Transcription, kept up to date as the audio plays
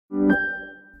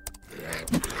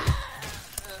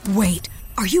Wait,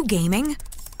 are you gaming?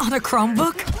 On a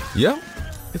Chromebook? Yep.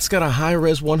 It's got a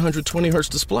high-res 120Hz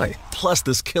display, plus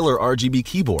this killer RGB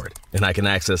keyboard. And I can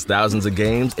access thousands of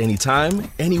games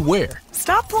anytime, anywhere.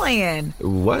 Stop playing.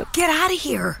 What? Get out of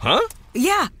here. Huh?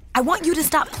 Yeah, I want you to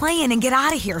stop playing and get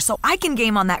out of here so I can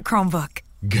game on that Chromebook.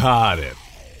 Got it.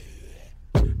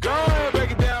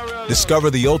 Discover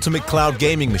the ultimate cloud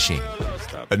gaming machine,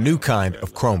 a new kind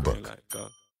of Chromebook.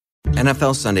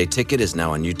 NFL Sunday Ticket is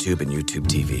now on YouTube and YouTube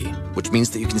TV, which means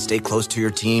that you can stay close to your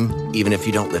team even if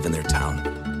you don't live in their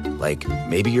town. Like,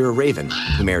 maybe you're a Raven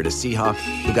who married a Seahawk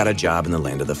who got a job in the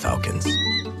land of the Falcons.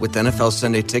 With NFL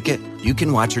Sunday Ticket, you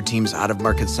can watch your team's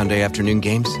out-of-market Sunday afternoon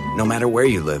games no matter where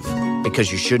you live,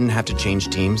 because you shouldn't have to change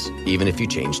teams even if you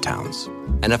change towns.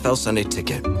 NFL Sunday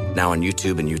Ticket, now on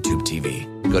YouTube and YouTube TV.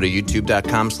 Go to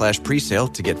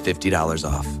youtube.com/presale to get $50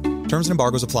 off. Terms and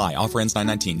embargoes apply. Offer ends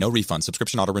 9/19. No refund.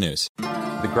 Subscription auto renews.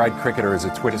 The Grade Cricketer is a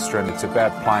Twitter stream. It's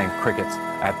about playing cricket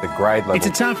at the grade level. It's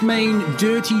a tough, mean,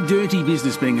 dirty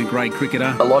business being a grade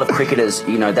cricketer. A lot of cricketers,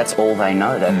 that's all they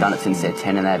know. They've done it since they're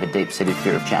 10 and they have a deep-seated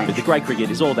fear of change. But the grade cricket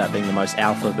is all about being the most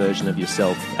alpha version of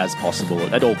yourself as possible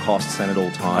at all costs and at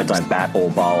all times. I don't bat or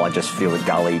bowl. I just feel the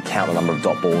gully, count the number of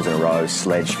dot balls in a row,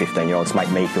 sledge 15-year-olds,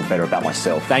 make me feel better about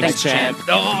myself. Thanks, champ.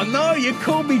 Oh, no, you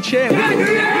called me champ.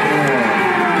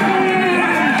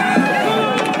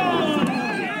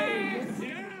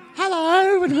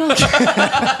 Hello and welcome.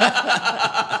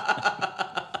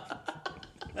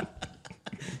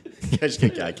 Just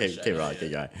keep going.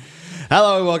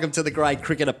 Hello and welcome to the Grade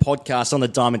Cricketer podcast on the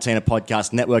Diamantina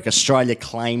Podcast Network. Australia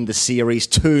claimed the series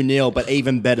 2-0, but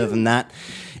even better than that,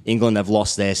 England have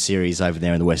lost their series over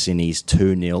there in the West Indies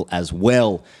 2-0 as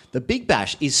well. The Big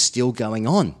Bash is still going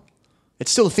on.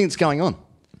 It's still a thing that's going on.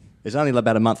 There's only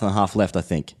about a month and a half left, I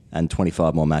think, and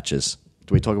 25 more matches.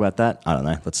 Do we talk about that? I don't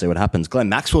know. Let's see what happens. Glenn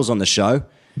Maxwell's on the show.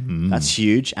 That's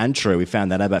huge and true. We found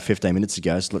that out about 15 minutes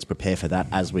ago, so let's prepare for that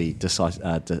as we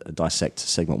dissect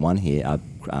segment one here.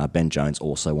 Ben Jones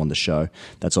also on the show.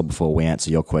 That's all before we answer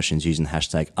your questions using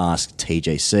hashtag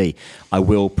AskTGC. I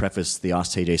will preface the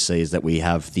AskTGC is that we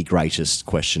have the greatest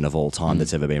question of all time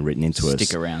that's ever been written into us.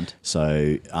 Stick around.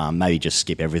 So maybe just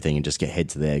skip everything and just get head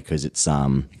to there because it's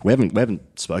we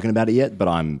haven't spoken about it yet, but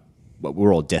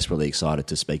we're all desperately excited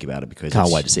to speak about it because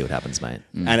can't wait to see what happens, mate.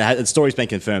 And the story's been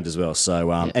confirmed as well. So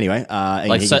anyway,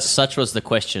 such was the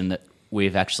question that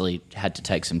we've actually had to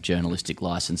take some journalistic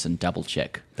license and double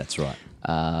check. That's right.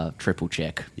 Triple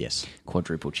check. Yes.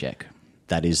 Quadruple check.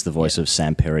 That is the voice of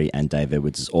Sam Perry, and Dave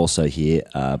Edwards is also here.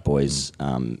 Boys,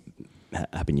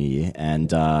 Happy New Year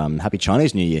and Happy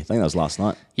Chinese New Year. I think that was last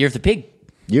night. Year of the Pig.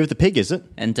 Year of the Pig, is it?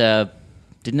 And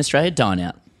didn't Australia dine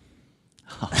out?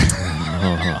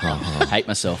 Hate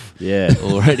myself. Yeah.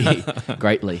 Already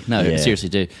greatly. No, seriously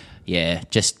do. Yeah.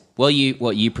 Just what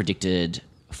you predicted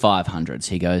 500s,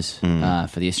 he goes,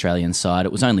 for the Australian side.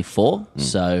 It was only 4,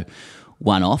 so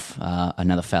one off.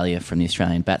 Another failure from the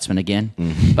Australian batsman again.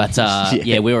 But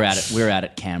we were out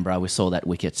at Canberra. We saw that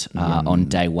wicket on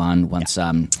day one once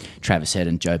Travis Head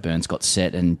and Joe Burns got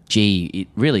set, and it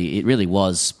really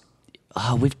was.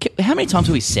 How many times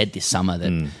have we said this summer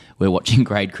that we're watching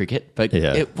grade cricket? But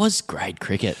it was grade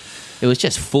cricket. It was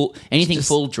just full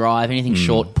drive, anything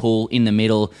short pull in the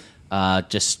middle,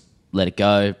 just let it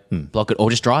go, block it, or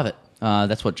just drive it.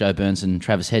 That's what Joe Burns and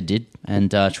Travis Head did,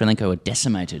 and Sri Lanka were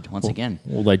decimated once again.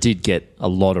 Well, they did get a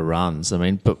lot of runs. I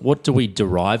mean, but what do we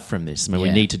derive from this? I mean,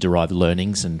 we need to derive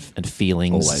learnings and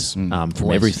feelings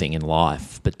from everything in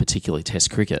life, but particularly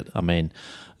Test cricket. I mean,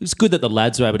 it's good that the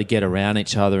lads were able to get around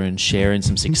each other and share in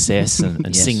some success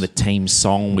and sing the team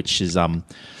song, which is I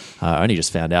only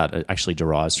just found out it actually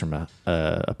derives from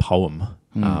a poem,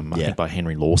 I think by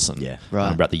Henry Lawson,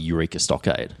 about the Eureka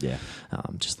Stockade. Yeah,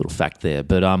 just a little fact there.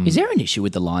 But is there an issue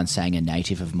with the line saying "a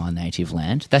native of my native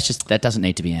land"? That doesn't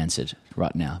need to be answered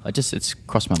right now. It's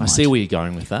crossed my mind. I see where you're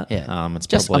going with that. Yeah, it's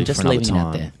probably I'm just for another leaving time. it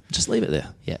out there. Just leave it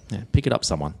there. Yeah, pick it up,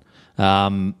 someone.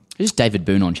 Who's David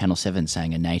Boone on Channel 7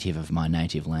 saying "a native of my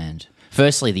native land"?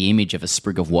 Firstly, the image of a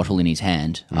sprig of wattle in his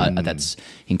hand, that's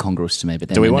incongruous to me. But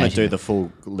then do we want to do the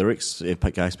full lyrics in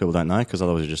case people don't know? Because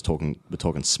otherwise we're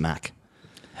talking smack.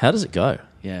 How does it go?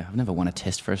 Yeah, I've never won a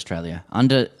test for Australia.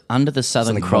 Under the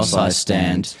Southern Cross I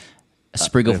stand, a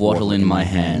sprig of wattle in my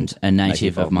hand, a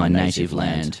native of my native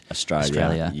land.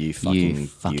 Australia, you fucking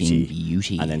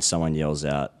beauty. And then someone yells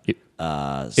out...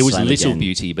 It was Little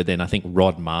Beauty, but then I think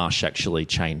Rod Marsh actually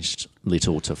changed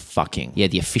little to fucking. Yeah,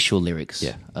 the official lyrics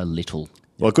are little.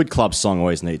 Well, a good club song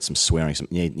always needs some swearing,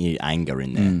 you need anger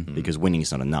in there because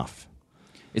winning's not enough.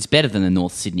 It's better than the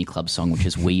North Sydney club song, which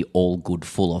is "We All Good,"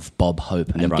 full of Bob Hope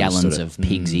and gallons of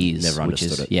pig's ears. Never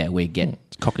understood it. Yeah, we get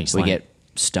Cockney slang. We get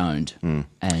stoned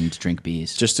and drink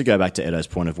beers. Just to go back to Edo's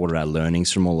point of what are our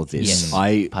learnings from all of this, Yes.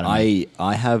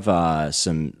 I have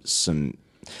some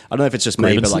I don't know if it's just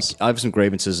grievances? me, but like I have some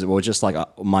grievances. Well, just like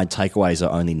my takeaways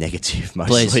are only negative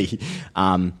mostly.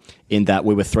 In that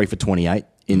we were 3 for 28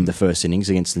 in the first innings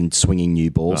against the swinging new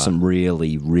ball. Some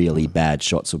really, really bad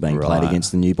shots were being played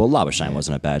against the new ball. Labuschagne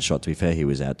wasn't a bad shot, to be fair. He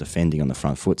was out defending on the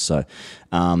front foot. So,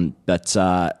 but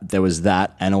there was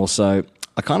that, and also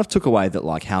I kind of took away that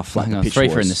like how flat the pitch 3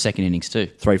 was. for in the second innings too.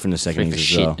 3 from the second 3 for innings as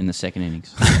shit well. in the second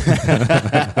innings.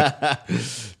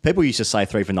 People used to say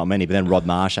 3 for not many, but then Rod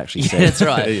Marsh actually said... That's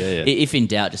right. If in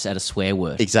doubt, just add a swear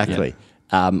word. Exactly.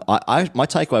 My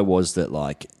takeaway was that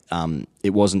like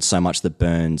it wasn't so much that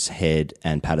Burns, Head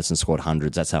and Patterson scored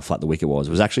hundreds. That's how flat the wicket was.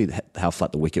 It was actually how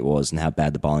flat the wicket was and how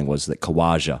bad the bowling was that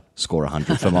Khawaja scored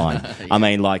 100 for mine. I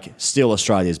mean, like, still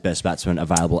Australia's best batsman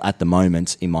available at the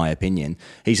moment, in my opinion.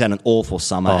 He's had an awful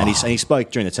summer, and he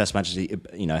spoke during the Test matches,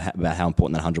 about how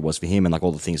important that 100 was for him and like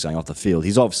all the things going off the field.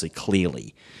 He's obviously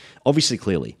clearly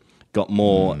got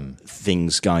more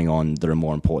things going on that are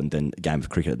more important than a game of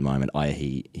cricket at the moment,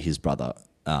 i.e. his brother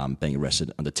being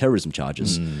arrested under terrorism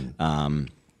charges.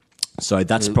 So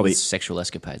that's probably... sexual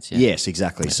escapades, yeah. Yes,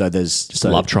 exactly. So there's... Just the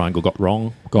love triangle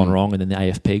gone wrong, and then the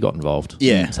AFP got involved.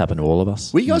 Yeah. It's happened to all of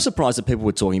us. Were you guys surprised that people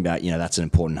were talking about, that's an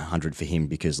important 100 for him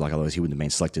because like otherwise he wouldn't have been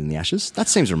selected in the Ashes? That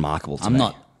seems remarkable to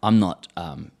me. I'm not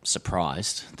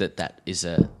surprised that is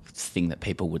a thing that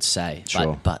people would say.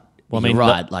 Sure. But you're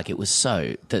right. Like it was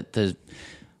so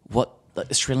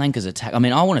Sri Lanka's attack. I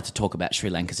mean, I wanted to talk about Sri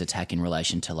Lanka's attack in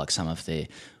relation to like some of the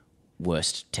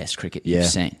worst Test cricket you've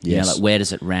seen. Yes. Like where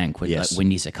does it rank? With like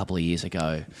Windies a couple of years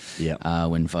ago,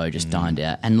 when Vo just dined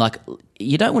out, and like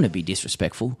you don't want to be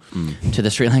disrespectful to the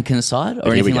Sri Lankan side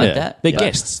or anything like that. They're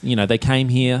guests. They came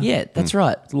here. Yeah, that's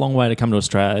right. It's a long way to come to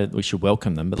Australia. We should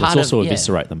welcome them, but let's also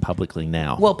eviscerate them publicly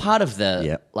now. Well, part of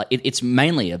the it's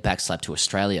mainly a backslap to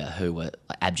Australia, who were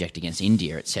abject against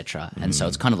India, etc. And so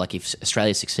it's kind of like if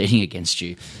Australia's succeeding against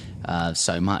you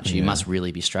so much, you must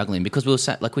really be struggling because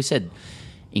like we said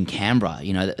in Canberra,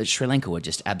 Sri Lanka were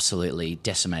just absolutely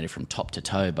decimated from top to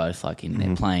toe, both like in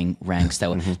their playing ranks. They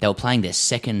were playing their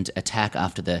second attack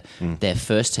after their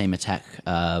first team attack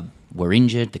were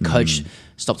injured. The coach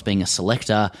stopped being a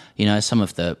selector. Some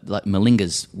of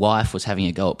Malinga's wife was having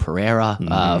a go at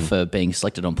Pereira for being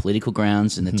selected on political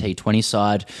grounds in the T20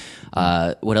 side.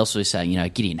 What else was he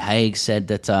saying? Gideon Haigh said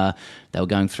that they were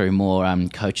going through more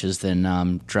coaches than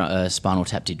Spinal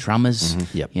Tap did drummers.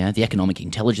 The Economic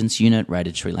Intelligence Unit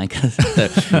rated Sri Lanka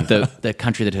the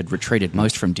country that had retreated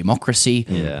most from democracy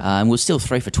and was still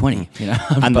 3 for 20.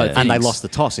 And they lost the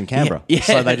toss in Canberra.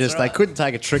 So they couldn't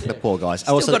take a trick, the poor guys.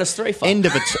 Still got us 3 for. End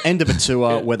of a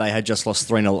tour where they had just lost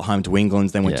 3-0 at home to England,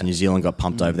 then went to New Zealand, got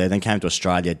pumped over there, then came to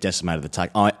Australia, decimated the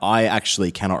attack. I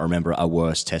actually cannot remember a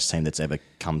worse Test team that's ever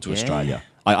come to Australia.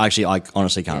 I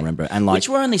honestly can't remember. And which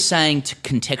we're only saying to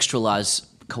contextualise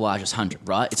Khawaja's 100,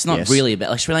 right? It's not really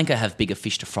about... Like, Sri Lanka have bigger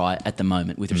fish to fry at the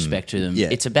moment with respect to them.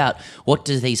 It's about what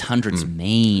do these hundreds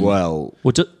mean? Well,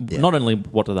 not only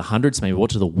what do the hundreds mean, but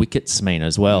what do the wickets mean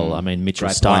as well? I mean, Mitchell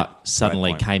Starc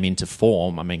suddenly came into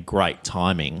form. I mean, great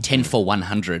timing. 10 for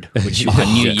 100, which I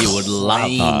knew you would love.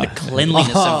 The cleanliness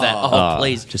of that.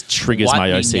 Please. Just triggers my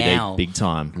OCD now. big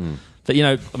time. But,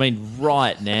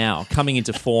 right now, coming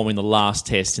into form in the last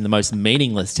test, in the most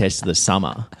meaningless test of the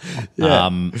summer,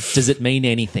 does it mean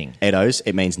anything? Edos,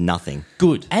 it means nothing.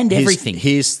 Good. And everything.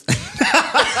 Here's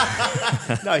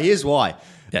why.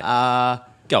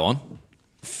 Go on.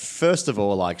 First of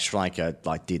all, Sri Lanka,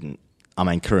 didn't... I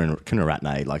mean,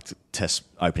 Karunaratne, Test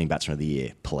opening batsman of the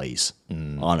year, please.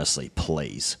 Honestly,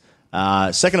 please.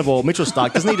 Second of all, Mitchell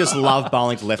Starc, doesn't he just love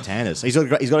bowling to left-handers? He's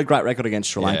got a great record against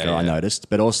Sri Lanka, I noticed,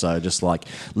 but also just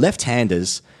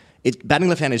left-handers, batting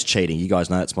left-handers is cheating. You guys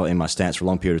know that's in my stance for a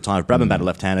long period of time. If Bradman batted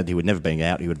left-handed, he would never been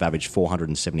out. He would have averaged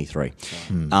 473.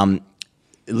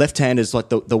 Left-handers,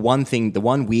 the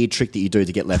one weird trick that you do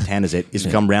to get left-handers is to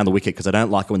come round the wicket because I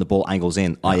don't like it when the ball angles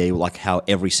in, i.e. like how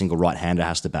every single right-hander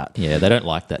has to bat. Yeah, they don't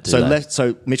like that, do they?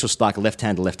 So Mitchell Starc, a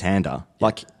left-hander,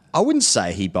 I wouldn't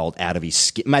say he bowled out of his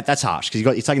skin. Mate, that's harsh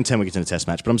because he's taken 10 wickets in a Test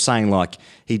match. But I'm saying,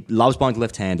 he loves bowling to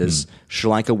left-handers. Sri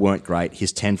Lanka weren't great.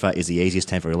 His 10 for is the easiest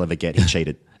 10 for he'll ever get. He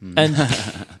cheated.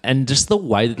 And just the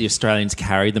way that the Australians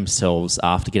carried themselves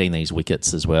after getting these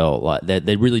wickets as well.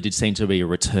 There really did seem to be a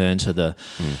return to the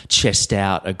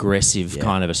chest-out, aggressive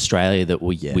kind of Australia that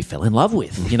we fell in love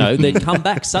with. They'd come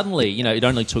back suddenly. It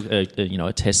only took a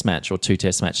Test match or 2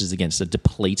 Test matches against a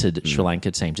depleted Sri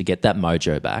Lanka team to get that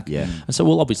mojo back. Yeah. And so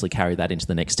we'll obviously carry that into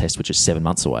the next Test, which is 7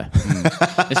 months away.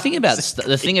 The thing about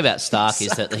Starc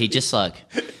is that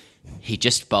he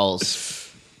just bowls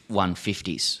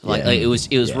 150s. Like it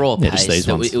was raw Yeah, pace. just these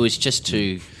ones. It was just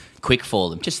too quick for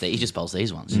them. He just bowls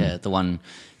these ones. Yeah, the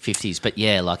 150s. But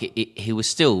yeah, like he was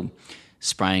still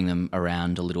spraying them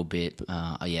around a little bit.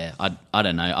 I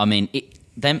don't know. I mean,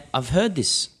 I've heard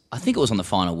this. I think it was on the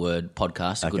Final Word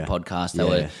podcast, a good podcast. They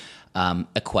were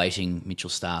equating Mitchell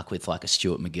Starc with like a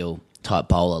Stuart McGill type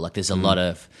bowler. Like there's a lot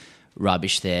of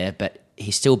rubbish there, but he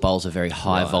still bowls a very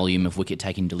high volume of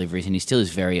wicket-taking deliveries, and he still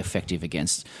is very effective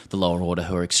against the lower order,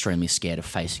 who are extremely scared of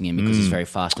facing him because he's very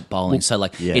fast at bowling. So,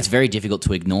 it's very difficult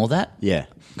to ignore that. Yeah.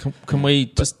 Can we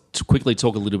just quickly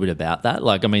talk a little bit about that?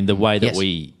 Like, I mean, the way that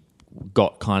we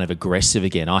got kind of aggressive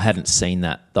again, I hadn't seen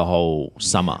that the whole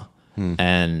summer.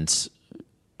 And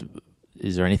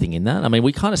is there anything in that? I mean,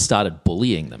 we kind of started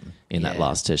bullying them in that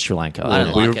last test, Sri Lanka. I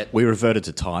didn't like it. We reverted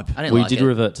to type. We did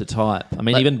revert to type. I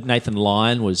mean, even Nathan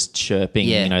Lyon was chirping,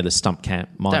 the stump camp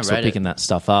mics were picking that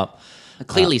stuff up.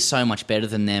 Clearly so much better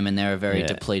than them, and they're a very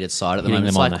depleted side at the moment.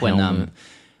 It's like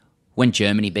when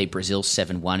Germany beat Brazil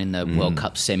 7-1 in the World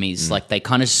Cup semis, like they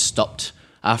kind of stopped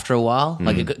after a while,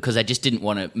 because they just didn't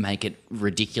want to make it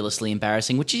ridiculously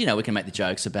embarrassing, which, we can make the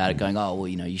jokes about it going, oh, well,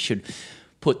 you should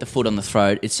put the foot on the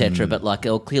throat, etc. But like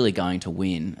they're clearly going to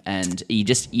win, and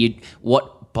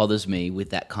what bothers me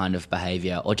with that kind of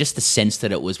behaviour, or just the sense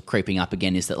that it was creeping up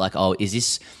again, is that like, oh, is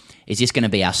this going to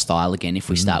be our style again if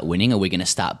we start winning? Are we going to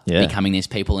start becoming these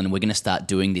people, and we're going to start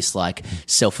doing this like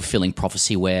self-fulfilling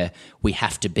prophecy where we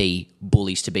have to be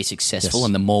bullies to be successful,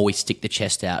 and the more we stick the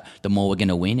chest out, the more we're going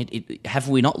to win? Have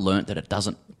we not learnt that it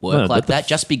doesn't work like that?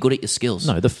 Just be good at your skills.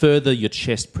 No, the further your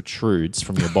chest protrudes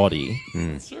from your body...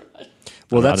 That's right.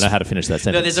 Well, I don't know how to finish that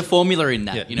sentence. No, there's a formula in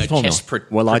that. Chest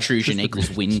protrusion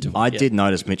equals wind. I did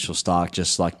notice Mitchell Starc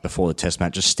just like before the test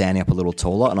match, just standing up a little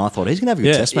taller, and I thought he's going to have a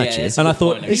good test match here. And I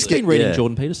thought he's been reading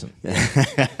Jordan Peterson.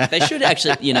 They should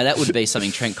actually, that would be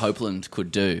something Trent Copeland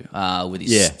could do with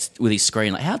his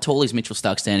screen. Like, how tall is Mitchell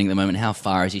Starc standing at the moment? How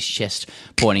far is his chest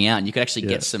pointing out? And you could actually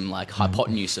get some like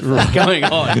hypotenuse of that going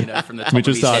on, from the top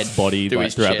Mitchell of his head Starc's body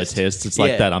throughout the test. It's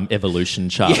like that evolution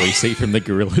chart we see from the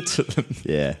gorilla to them.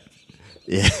 Yeah.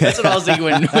 That's what I was thinking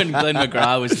when Glenn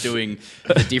McGrath was doing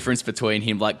the difference between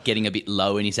him like getting a bit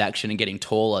low in his action and getting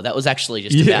taller. That was actually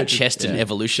just about chest and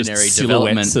evolutionary just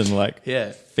development silhouettes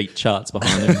and feet charts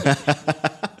behind him.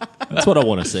 That's what I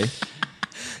want to see.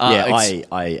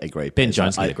 I agree. Ben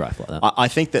Jones get a graph like that. I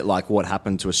think that like what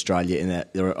happened to Australia in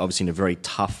that they were obviously in a very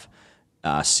tough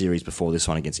series before this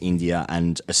one against India,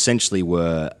 and essentially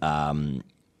were.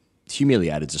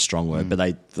 Humiliated is a strong word, but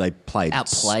they played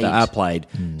outplayed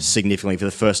significantly for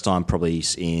the first time probably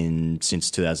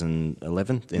since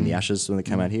 2011 in the Ashes when they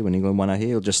came out here, when England won out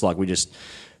here. Just like we just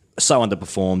so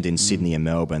underperformed in Sydney and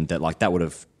Melbourne that like that would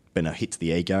have been a hit to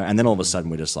the ego, and then all of a sudden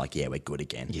we're just like, we're good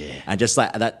again. And just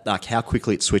like that, like how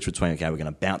quickly it switched between, okay, we're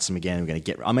going to bounce them again, we're going to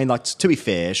get. I mean, like to be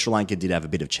fair, Sri Lanka did have a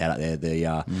bit of chat out there.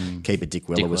 The keeper Dick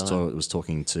Weller was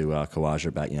talking to Khawaja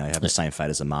about have the same fate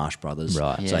as the Marsh brothers,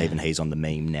 right? So even he's on the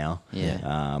meme now,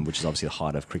 which is obviously the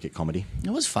height of cricket comedy.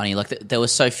 It was funny, like there were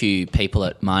so few people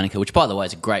at Manuka, which by the way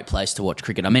is a great place to watch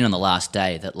cricket. I mean, on the last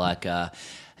day that like.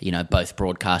 Both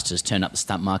broadcasters turned up the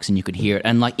stump marks and you could hear it.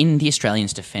 And, like, in the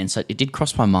Australians' defence, it did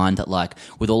cross my mind that, like,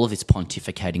 with all of this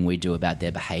pontificating we do about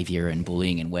their behaviour and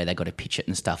bullying and where they got to pitch it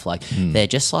and stuff, like, they're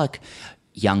just, like,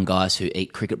 young guys who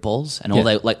eat cricket balls. And all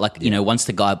they,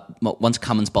 once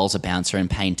Cummins bowls a bouncer and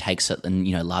Payne takes it and,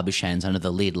 Labuschagn's under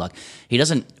the lid, like, he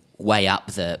doesn't weigh up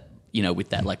the... with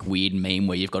that like weird meme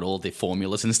where you've got all the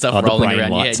formulas and stuff rolling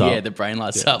around. The brain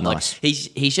lights up. Nice. Like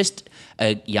he's just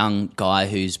a young guy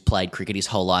who's played cricket his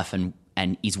whole life and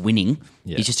is winning.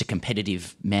 Yeah. He's just a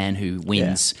competitive man who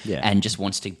wins and just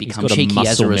wants to become cheeky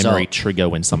as a result. He's got a muscle memory trigger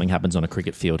when something happens on a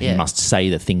cricket field. He must say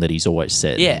the thing that he's always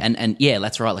said. Yeah, and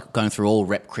that's right. Like going through all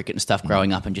rep cricket and stuff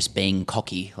growing up and just being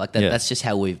cocky. Like that, that's just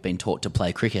how we've been taught to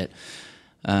play cricket.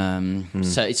 So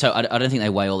I don't think they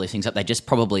weigh all these things up. They just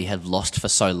probably have lost for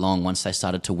so long. Once they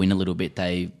started to win a little bit,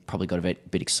 they probably got a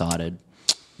bit excited.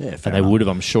 Yeah, and they would have,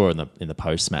 I'm sure, in the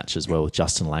post match as well with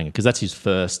Justin Langer, because that's his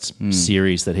first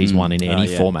series that he's won in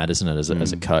any format, isn't it?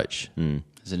 As a coach,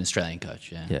 as an Australian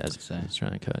coach, as an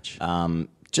Australian coach.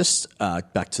 Just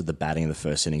back to the batting of the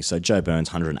first inning. So Joe Burns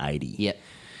 180. Yep.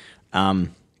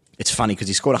 It's funny because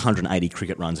he scored 180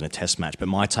 cricket runs in a Test match, but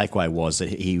my takeaway was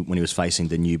that when he was facing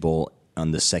the new ball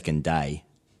on the second day,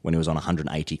 when he was on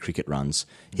 180 cricket runs,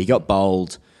 he got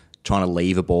bowled trying to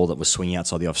leave a ball that was swinging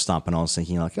outside the off stump, and I was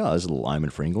thinking like, there's a little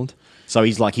omen for England. So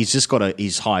he's just got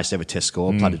his highest ever Test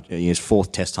score, played his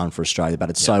fourth Test hunt for Australia,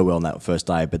 batted so well on that first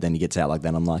day, but then he gets out like that,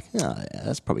 and I'm like,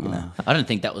 that's probably gonna. I don't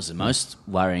think that was the most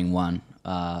worrying one.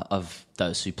 of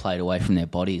those who played away from their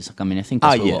bodies. Like, I mean, I think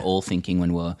that's what we were all thinking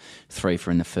when we were 3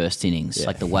 for in the first innings. Yeah.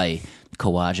 Like the way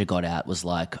Khawaja got out was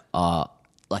like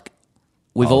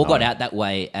we've all got out that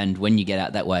way, and when you get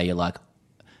out that way, you're like,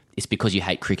 it's because you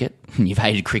hate cricket. You've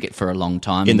hated cricket for a long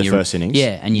time. In the first innings.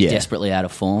 Yeah, and you're desperately out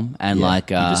of form. And you're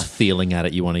just feeling at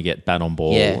it, you want to get bat on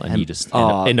ball, and you just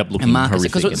end up looking horrific in the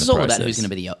process. Because it's all about who's going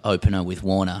to be the opener with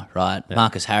Warner, right? Yeah.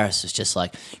 Marcus Harris is just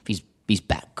like, his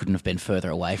bat couldn't have been further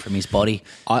away from his body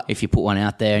if you put one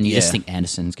out there, and you just think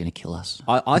Anderson's going to kill us.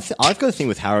 I've got a thing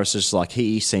with Harris, is like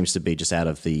he seems to be just out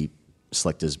of the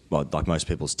selectors, like most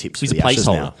people's tips. He's for the a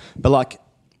placeholder now. But like,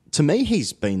 to me,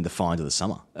 he's been the find of the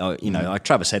summer. Like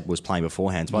Travis Head was playing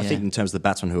beforehand, but I think in terms of the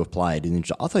batsmen who have played,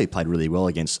 I thought he played really well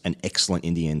against an excellent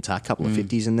Indian attack, couple of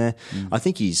 50s in there. I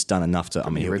think he's done enough to.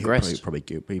 He regressed. He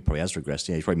probably has regressed.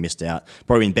 Yeah, he's probably missed out.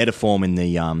 Probably in better form in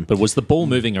the. But was the ball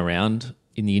moving around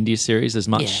in the India series as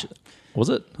much? Yeah. Was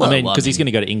it? Well, because he's going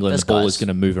to go to England, the ball is going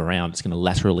to move around. It's going to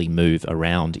laterally move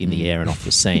around in the air and off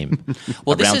the seam.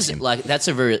 Well, that's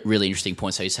a really interesting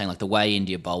point. So you're saying like the way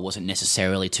India bowl wasn't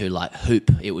necessarily to like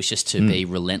hoop; it was just to be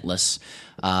relentless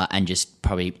and just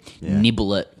probably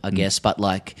nibble it, I guess. But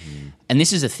like, and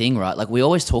this is the thing, right? Like we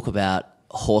always talk about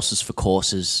horses for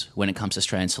courses when it comes to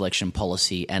Australian selection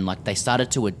policy, and like they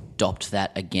started to adopt that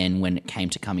again when it came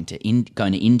to going to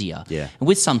India, and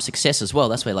with some success as well.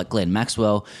 That's where like Glenn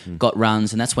Maxwell got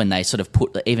runs, and that's when they sort of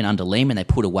put, even under Lehman, they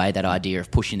put away that idea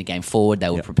of pushing the game forward. They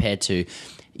were prepared to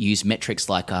use metrics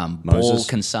like ball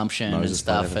consumption and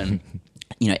stuff, and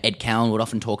Ed Cowan would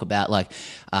often talk about like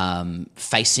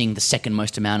facing the second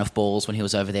most amount of balls when he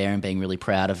was over there and being really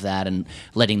proud of that and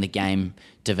letting the game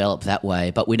develop that way.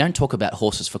 But we don't talk about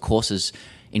horses for courses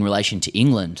in relation to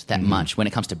England that much when it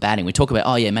comes to batting. We talk about,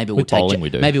 maybe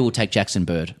we'll take Jackson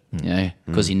Bird,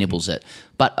 because he nibbles it.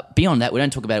 But beyond that, we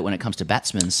don't talk about it when it comes to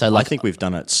batsmen. So like, I think we've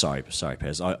done it. Sorry,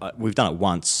 Pez. We've done it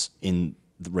once in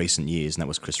the recent years, and that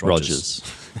was Chris Rogers.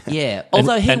 Yeah,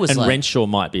 although and Renshaw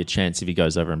might be a chance if he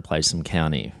goes over and plays some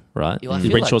county, right?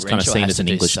 Renshaw's kind of seen as an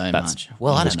English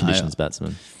conditions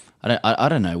batsman. I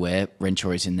don't know where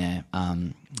Renshaw is in there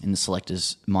in the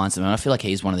selectors' minds. I feel like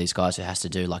he's one of these guys who has to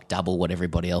do like double what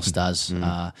everybody else does.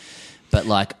 But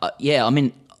like, I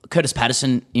mean, Curtis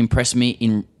Patterson impressed me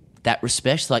in that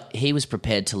respect. Like he was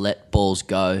prepared to let balls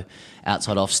go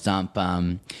outside off stump.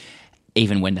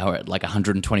 Even when they were at like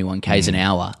 121 Ks an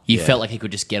hour, you felt like he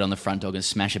could just get on the front dog and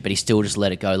smash it, but he still just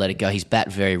let it go. His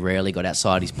bat very rarely got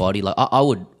outside his body. Like I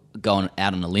would go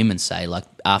out on a limb and say, like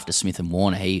after Smith and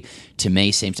Warner, he to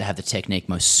me seems to have the technique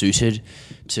most suited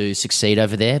to succeed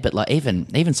over there. But like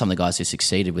even some of the guys who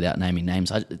succeeded without naming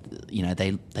names,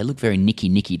 they look very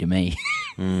nicky to me.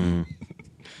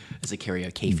 As a Kerry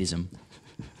O'Keefeism.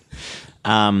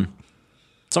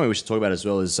 Something we should talk about as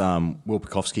well is Will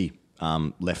Pucovski.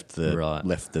 Left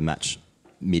the match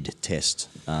mid-test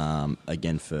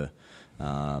again for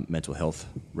mental health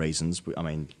reasons. I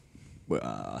mean,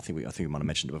 I think we might have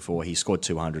mentioned it before. He scored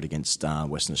 200 against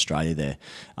Western Australia there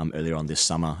earlier on this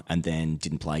summer, and then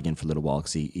didn't play again for a little while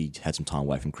because he had some time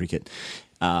away from cricket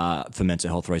for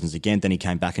mental health reasons again. Then he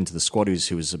came back into the squad.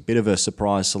 He was a bit of a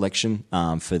surprise selection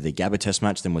for the Gabba Test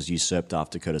match, then was usurped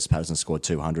after Curtis Patterson scored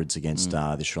 200s against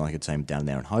the Sri Lanka team down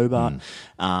there in Hobart.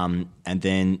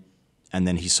 And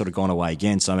then he's sort of gone away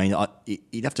again. So, I mean,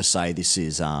 you'd have to say this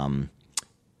is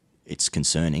it's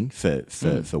concerning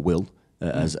for Will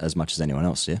as much as anyone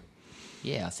else, yeah?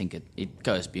 Yeah, I think it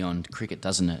goes beyond cricket,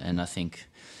 doesn't it? And I think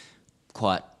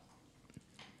quite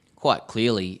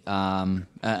clearly,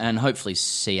 and hopefully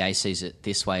CA sees it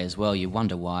this way as well, you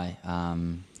wonder why.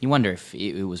 You wonder if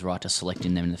it was right to select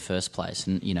in them in the first place.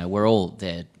 And, we're all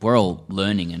there. We're all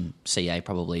learning, and CA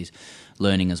probably is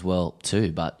learning as well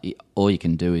too, but all you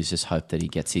can do is just hope that he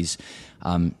gets his,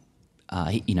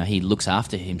 he looks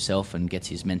after himself and gets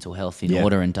his mental health in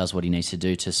order and does what he needs to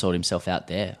do to sort himself out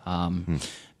there.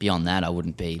 Beyond that, I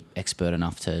wouldn't be expert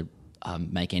enough to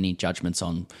make any judgments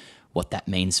on what that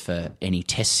means for any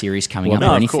test series coming up or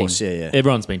anything. Of course, yeah.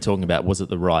 Everyone's been talking about, was it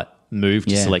the right move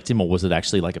to select him, or was it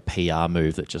actually like a PR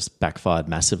move that just backfired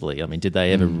massively? I mean, did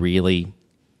they ever really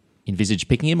envisage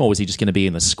picking him, or was he just going to be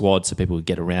in the squad so people would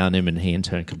get around him and he in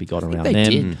turn could be got around them?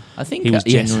 Did. I think he was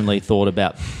genuinely thought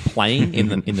about playing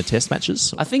in the test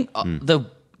matches. I think the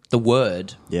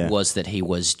word was that he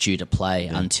was due to play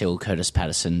until Curtis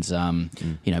Patterson's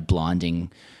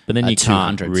blinding. But then you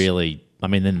can't really. I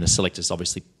mean, then the selectors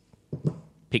obviously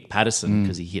picked Patterson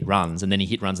because he hit runs, and then he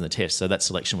hit runs in the test, so that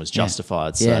selection was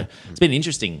justified. So it's been an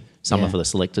interesting summer for the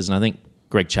selectors, and I think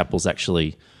Greg Chappell's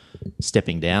actually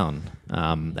stepping down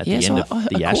at the end of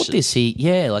the Ashes. Caught this.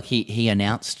 He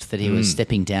announced that he was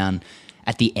stepping down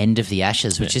at the end of the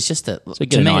Ashes, which is just to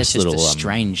me, it's just a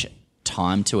strange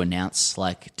time to announce.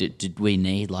 Like, did we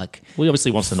need like? Well, he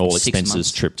obviously wants an all 6 expenses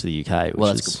months? trip to the UK, which That's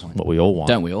a is good point. what we all want.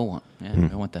 Don't we all want? Yeah,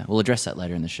 we want that. We'll address that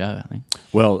later in the show, I think.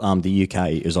 Well, the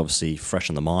UK is obviously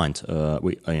fresh on the mind.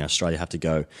 Australia have to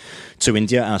go to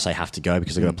India, and I say have to go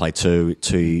because they've got to play two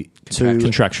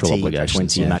contractual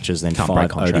obligations, 20 matches, then Can't 5 break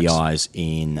contracts. ODIs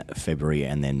in February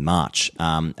and then March,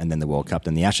 and then the World Cup,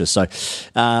 then the Ashes. So,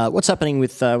 what's happening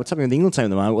with the England team at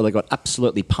the moment? Well, they got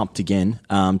absolutely pumped again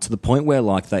to the point where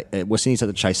like West Indies had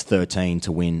to chase 13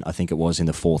 to win. I think it was in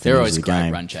the fourth They're innings always of the great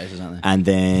game. run chasers, aren't they? And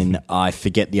then I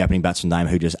forget the opening batsman name,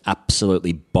 who just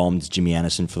absolutely bombed Jimmy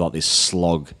Anderson for like this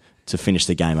slog to finish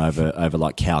the game over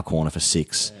like cow corner for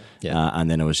 6.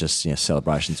 And then it was just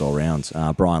celebrations all round.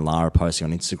 Brian Lara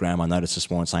posting on Instagram, I noticed this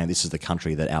morning, saying this is the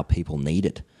country that our people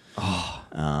needed.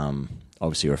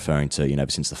 Obviously referring to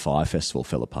ever since the Fire Festival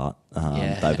fell apart,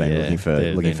 they've been looking for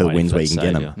the wins where you can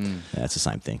get them. Yeah, it's the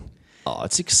same thing. Oh,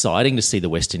 it's exciting to see the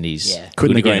West Indies.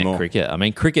 Couldn't good agree again more. At cricket. I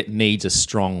mean, cricket needs a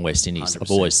strong West Indies. 100%.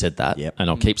 I've always said that, and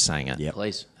I'll keep saying it. Yep.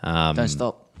 Please, don't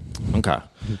stop. Okay.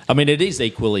 I mean, it is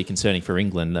equally concerning for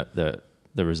England that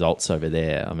the results over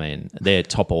there. I mean, their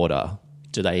top order,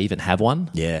 do they even have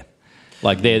one? Yeah.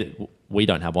 Like, we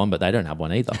don't have one, but they don't have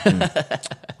one either.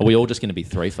 Are we all just going to be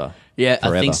 3 for Yeah,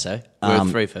 forever? I think so. We're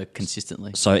 3 for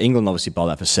consistently. So England obviously bowled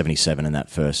out for 77 in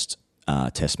that first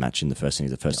test match, in the first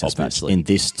innings of the first test match. In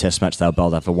this test match, they were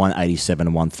bowled out for 187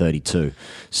 and 132.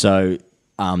 So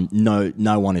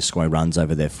no one is scoring runs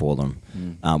over there for them,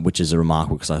 which is a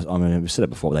remarkable, because I mean, we've said it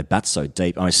before, but they bat so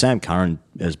deep. I mean, Sam Curran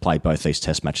has played both these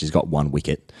test matches. He's got 1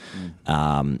 wicket.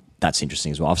 That's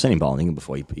interesting as well. I've seen him bowl in England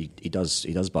before. He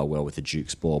does bowl well with the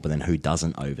Duke's ball, but then who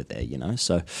doesn't over there,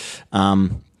 So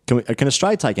can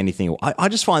Australia take anything? I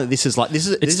just find that this is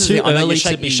too I know early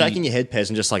you're to be- shaking your head, Pez,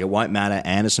 and just like it won't matter.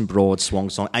 Anderson, Broad, Swang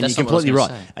Song, and That's you're not what I was completely right.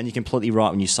 gonna say. And you're completely right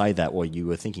when you say that, or you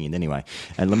were thinking it anyway.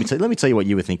 And let me tell you what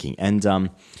you were thinking. And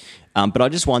but I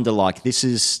just wonder, like, this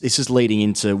is leading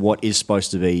into what is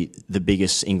supposed to be the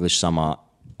biggest English summer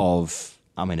of.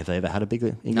 I mean, have they ever had a big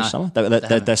English summer?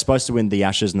 They're supposed to win the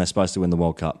Ashes and they're supposed to win the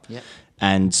World Cup. Yep.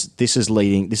 And this is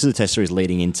the test series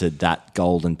leading into that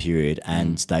golden period,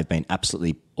 and they've been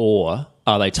absolutely. Or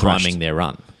are they timing Thrashed. their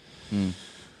run?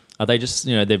 Are they just,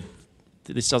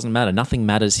 this doesn't matter. Nothing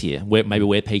matters here. Maybe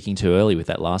we're peaking too early with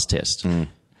that last test.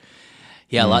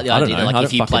 Yeah, I like the I don't idea. know. Like I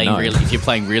if don't fucking know. if you're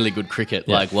playing really good cricket,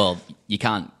 you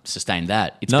can't sustain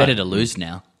that. It's No. better to lose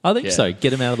now. I think so.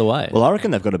 Get them out of the way. Well, I reckon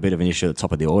they've got a bit of an issue at the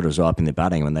top of the order as well, up in their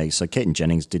batting. So Keaton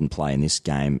Jennings didn't play in this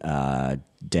game.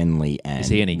 Denley and Is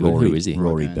he any good? Who is he?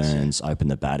 Rory Burns opened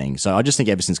the batting. So I just think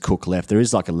ever since Cook left, there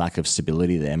is like a lack of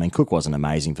stability there. I mean, Cook wasn't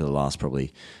amazing for the last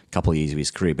probably couple of years of his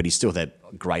career, but he's still their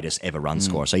greatest ever run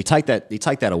scorer. So you take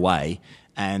that away,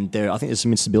 and I think there's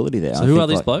some instability there. So who are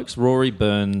these blokes? Rory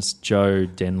Burns, Joe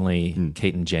Denley,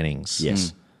 Keaton Jennings.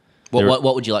 Yes.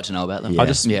 What would you like to know about them? Yeah. I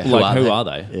just Yeah. who are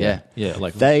they? Yeah.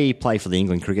 Like They play for the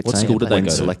England cricket What team. school did they when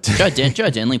go to? selected. Joe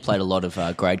Denley played a lot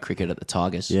of grade cricket at the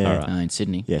Tigers in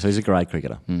Sydney. Yeah, so he's a great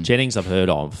cricketer. Jennings, I've heard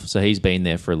of. So he's been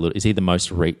there for a little. Is he the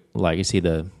most is he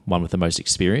the one with the most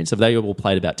experience? Have they all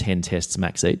played about 10 tests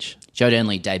max each? Joe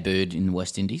Denley debuted in the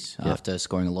West Indies after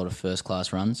scoring a lot of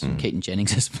first-class runs. Keaton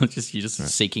Jennings is you're just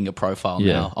seeking a profile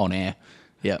now on air.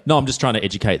 Yeah. No, I'm just trying to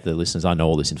educate the listeners. I know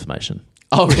all this information.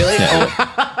 Oh, really?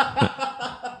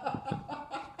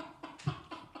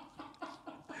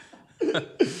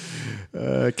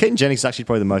 Keaton Jennings is actually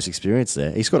probably the most experienced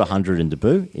there. He scored 100 in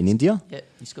debut in India. Yeah,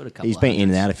 he's got a couple. He's been in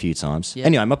and out a few times. Yeah.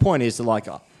 Anyway, my point is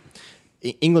that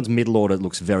England's middle order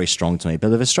looks very strong to me.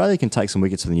 But if Australia can take some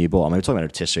wickets for the new ball, I mean, we're talking about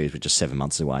a test series with just 7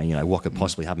 months away. What could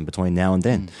possibly happen between now and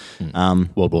then?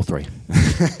 World War III.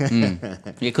 Yeah,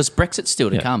 because Brexit's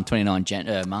still to come, 29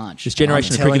 March. This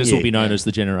generation of telling cricketers you. will be known as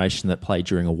the generation that played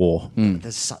during a war.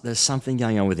 There's something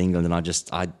going on with England,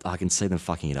 and I can see them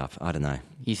fucking it up. I don't know.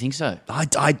 You think so?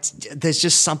 There's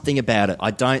just something about it.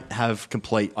 I don't have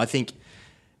complete. I think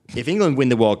if England win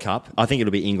the World Cup, I think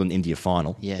it'll be England-India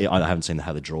final. Yeah. I haven't seen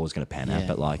how the draw is going to pan out,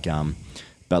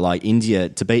 but like India,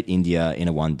 to beat India in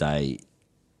a one-day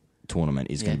tournament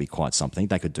is going to be quite something.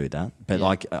 They could do that, but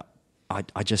I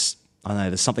don't know.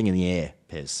 There's something in the air,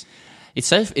 Pez.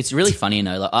 It's really funny,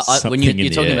 like when you're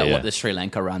talking about what the Sri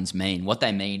Lanka runs mean. What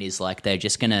they mean is like they're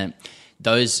just gonna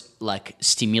those like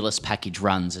stimulus package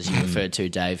runs, as you referred to,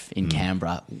 Dave, in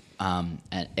Canberra, and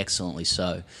excellently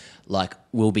so. Like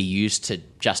will be used to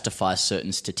justify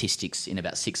certain statistics in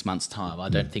about 6 months' time. I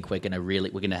don't think we've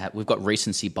got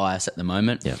recency bias at the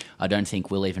moment. Yeah. I don't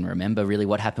think we'll even remember really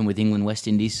what happened with England West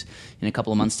Indies in a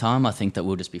couple of months' time. I think that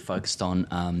we'll just be focused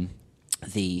on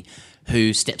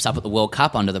who steps up at the World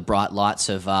Cup under the bright lights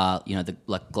of the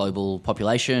global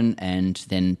population, and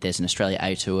then there's an Australia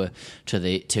A tour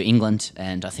to England,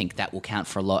 and I think that will count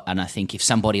for a lot. And I think if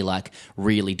somebody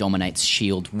really dominates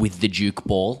Shield with the Duke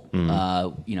ball,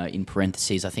 in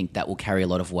parentheses, I think that will carry a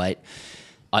lot of weight.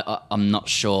 I'm not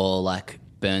sure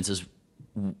Burns is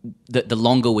the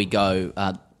longer we go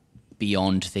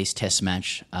beyond this Test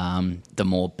match, the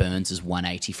more Burns'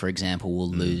 180, for example, will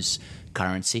lose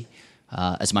currency.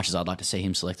 As much as I'd like to see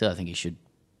him selected, I think he should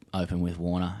open with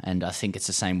Warner. And I think it's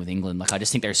the same with England. I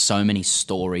just think there's so many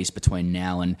stories between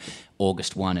now and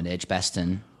August 1 at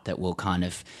Edgbaston that will kind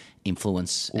of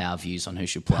influence our views on who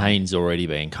should play. Payne's already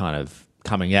been kind of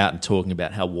coming out and talking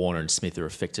about how Warner and Smith are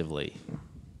effectively...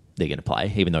 they're going to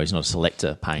play, even though he's not a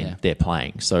selector, Payne, they're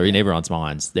playing. So in everyone's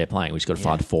minds, they're playing. We've just got to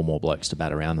find 4 more blokes to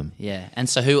bat around them. Yeah. And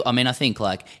so I think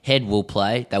Head will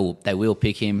play. They will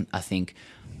pick him. I think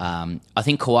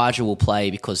Khawaja will play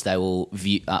because they will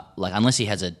view unless he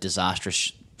has a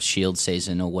disastrous Shield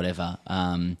season or whatever,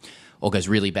 or goes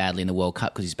really badly in the World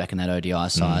Cup because he's back in that ODI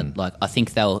side. I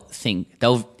think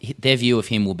their view of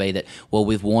him will be that, well,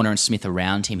 with Warner and Smith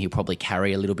around him, he'll probably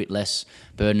carry a little bit less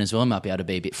burden as well. He might be able to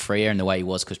be a bit freer in the way he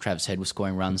was because Travis Head was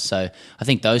scoring runs. So I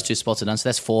think those 2 spots are done. So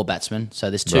that's 4 batsmen. So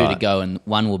there's 2 to go, and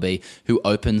one will be who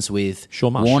opens with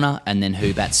Warner and then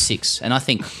who bats 6. And I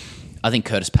think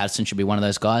Curtis Patterson should be one of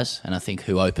those guys, and I think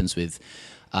who opens with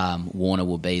Warner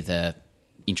will be the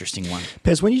interesting one.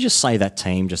 Pez, when you just say that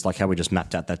team, just like how we just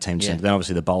mapped out that team, then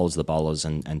obviously the bowlers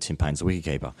and Tim Payne's the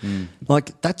wicketkeeper.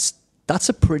 That's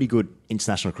a pretty good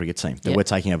international cricket team that we're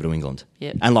taking over to England.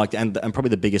 Yeah. And probably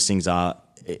the biggest things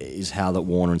is how that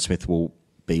Warner and Smith will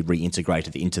be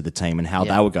reintegrated into the team and how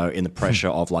they will go in the pressure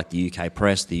of the UK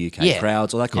press, the UK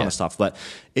crowds, all that kind of stuff. But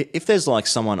if there's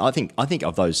someone, I think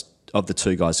of the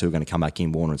 2 guys who are going to come back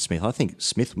in, Warner and Smith, I think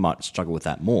Smith might struggle with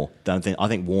that more. I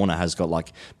think Warner has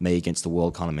got me against the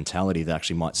world kind of mentality that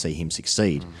actually might see him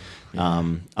succeed. I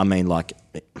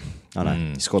don't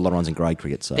know. He scored a lot of runs in grade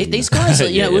cricket. So these guys,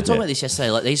 we were talking about this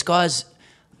yesterday. These guys,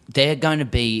 they're going to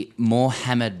be more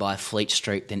hammered by Fleet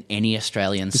Street than any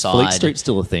Australian side. Fleet Street's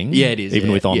still a thing? Yeah, it is.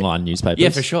 Even with online newspapers? Yeah,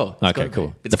 for sure. Okay,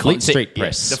 cool. It's the Fleet Street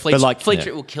press. The Fleet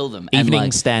Street will kill them.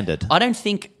 Evening Standard. I don't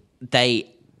think they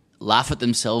laugh at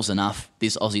themselves enough,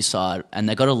 this Aussie side, and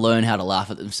they've got to learn how to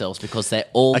laugh at themselves because they're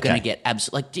all going to get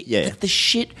the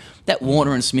shit that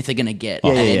Warner and Smith are going to get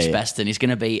at Edgbaston is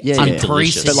going to be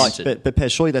unprecedented. But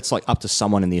Pez, surely that's up to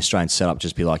someone in the Australian setup,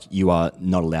 just be you are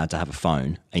not allowed to have a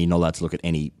phone and you're not allowed to look at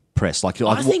any press. I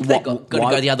think they've got to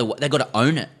go the other way. They've got to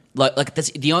own it.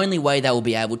 That's the only way they will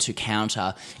be able to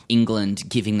counter England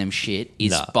giving them shit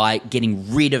is by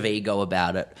getting rid of ego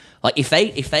about it. If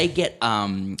they get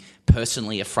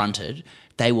personally affronted,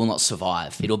 they will not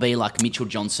survive. It'll be like Mitchell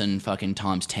Johnson fucking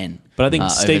times 10. But I think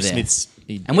Steve Smith's...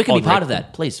 And we can be part of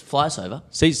that. Please, fly us over.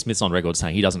 Steve Smith's on record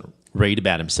saying he doesn't read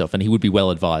about himself, and he would be well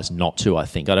advised not to, I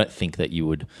think. I don't think that you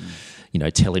would...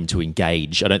 tell him to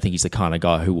engage. I don't think he's the kind of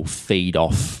guy who will feed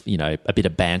off, a bit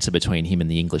of banter between him and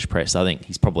the English press. I think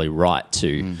he's probably right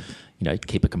to,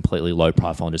 keep a completely low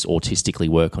profile and just autistically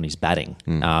work on his batting.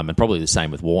 And probably the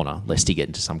same with Warner, lest he get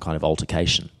into some kind of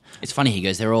altercation. It's funny, he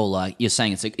goes, they're all you're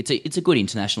saying it's a good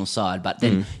international side, but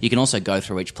then you can also go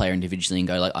through each player individually and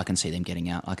go, I can see them getting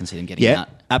out. I can see them getting out.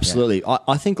 Absolutely. Yeah.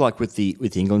 I think with the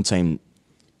England team,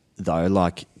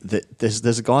 though,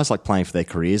 there's guys playing for their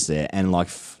careers there, and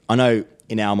I know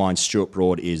in our mind Stuart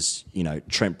Broad is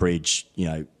Trent Bridge,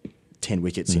 10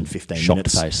 wickets in 15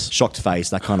 minutes, shocked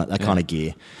face, that kind of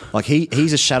gear.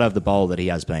 He's a shadow of the bowler that he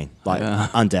has been,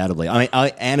 undoubtedly. I mean,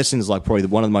 Anderson is probably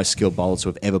one of the most skilled bowlers who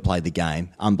have ever played the game.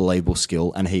 Unbelievable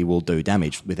skill, and he will do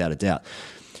damage without a doubt.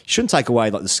 Shouldn't take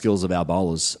away the skills of our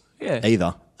bowlers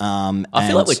either. I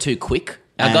feel we're too quick.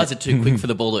 Our guys are too quick for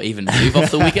the ball to even move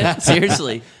off the wicket.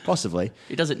 Seriously. Possibly.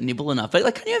 He doesn't nibble enough.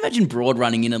 But can you imagine Broad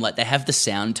running in and they have the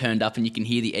sound turned up and you can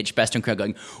hear the Edgbaston crowd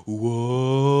going,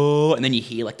 whoa, and then you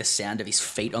hear the sound of his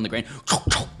feet on the ground.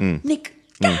 Nick.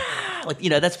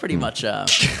 That's pretty much,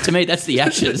 to me, that's the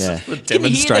action. The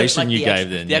demonstration you gave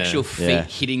then. The actual feet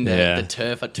hitting the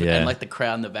turf and the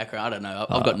crowd in the background. I don't know.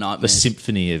 I've got nightmares. The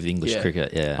symphony of English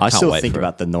cricket, I still think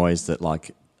about the noise that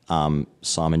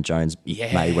Simon Jones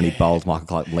made when he bowled Michael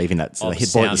Clarke, leaving that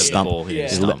hit ball at the stump,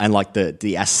 and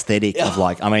the aesthetic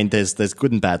of there's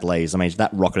good and bad leaves. I mean,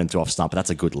 that rocket into off stump, that's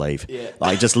a good leave.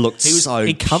 It just looked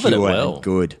he covered it well. And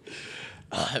good.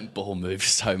 That ball moved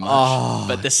so much,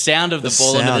 but the sound of the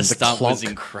ball into the stump was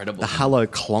incredible. The hollow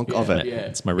clonk of it. Yeah.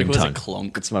 It's my ringtone. It was a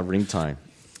clonk. It's my ringtone.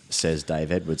 Says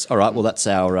Dave Edwards. All right, well, that's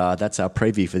our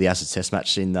preview for the Ashes Test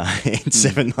match in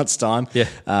 7 months' time.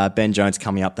 Yeah. Ben Jones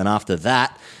coming up. Then after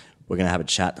that, we're going to have a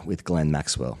chat with Glenn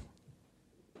Maxwell.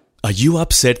 Are you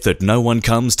upset that no one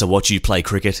comes to watch you play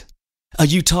cricket? Are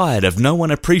you tired of no one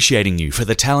appreciating you for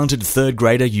the talented third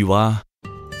grader you are?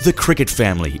 The Cricket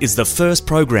Family is the first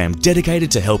program dedicated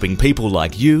to helping people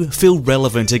like you feel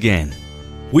relevant again.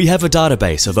 We have a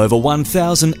database of over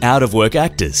 1,000 out-of-work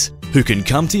actors who can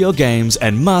come to your games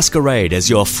and masquerade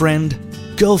as your friend,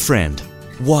 girlfriend,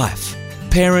 wife,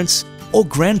 parents, or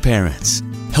grandparents,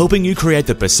 helping you create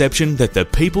the perception that the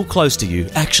people close to you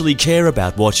actually care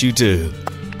about what you do.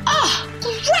 Ah,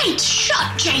 great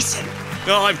shot, Jason.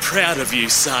 Oh, I'm proud of you,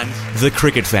 son. The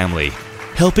Cricket Family,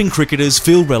 helping cricketers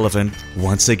feel relevant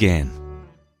once again.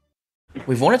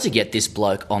 We've wanted to get this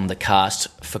bloke on the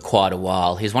cast for quite a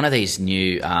while. He's one of these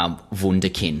new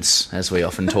wunderkinds, as we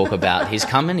often talk about. He's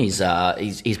coming. He's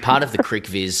part of the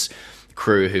CricViz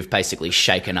crew who've basically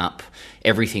shaken up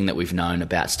everything that we've known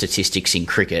about statistics in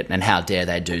cricket, and how dare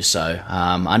they do so.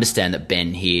 I understand that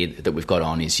Ben here that we've got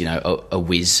on is, a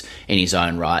whiz in his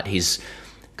own right. He's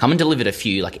come and delivered a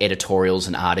few editorials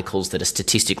and articles that are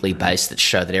statistically based that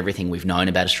show that everything we've known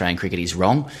about Australian cricket is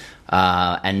wrong.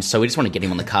 And so we just want to get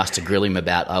him on the cast to grill him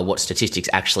about what statistics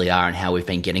actually are and how we've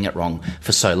been getting it wrong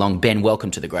for so long. Ben, welcome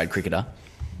to The Grade Cricketer.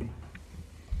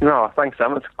 No, thanks,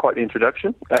 Sam. That's quite the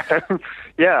introduction. That's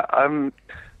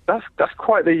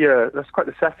quite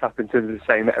the setup in terms of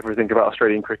saying that everything about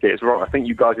Australian cricket is wrong. I think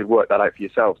you guys had worked that out for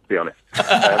yourselves, to be honest.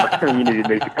 You needed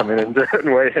me to come in and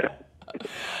weigh in.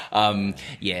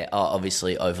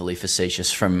 Obviously overly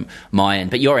facetious from my end.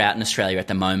 But you're out in Australia at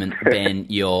the moment, Ben.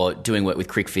 You're doing work with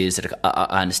CricViz that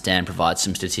I understand provides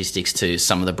some statistics to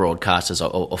some of the broadcasters,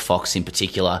 or Fox in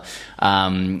particular.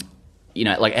 How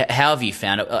have you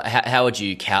found it? How would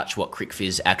you couch what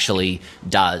CricViz actually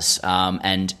does?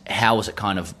 And how was it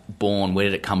kind of born? Where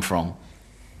did it come from?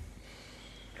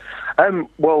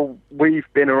 Well,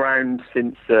 we've been around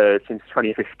since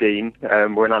 2015.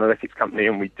 We're an analytics company,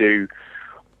 and we do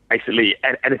basically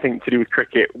anything to do with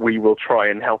cricket. We will try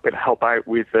and help out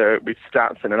with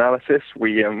stats and analysis.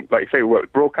 We, like you say, we work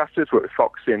with broadcasters. We work with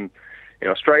Fox in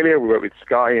Australia. We work with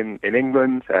Sky in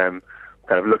England.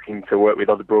 Kind of looking to work with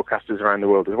other broadcasters around the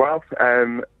world as well.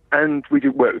 And we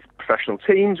do work with professional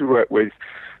teams. We work with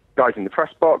guys in the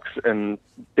press box and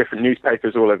different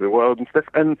newspapers all over the world and stuff.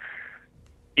 And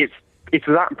it's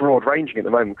that broad ranging at the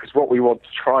moment, because what we want to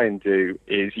try and do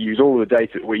is use all the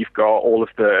data that we've got, all of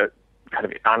the kind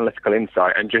of analytical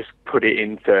insight, and just put it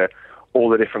into all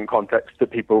the different contexts that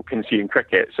people consume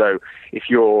cricket. So if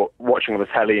you're watching on the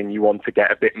telly and you want to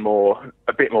get a bit more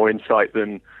insight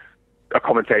than a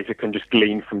commentator can just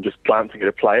glean from just glancing at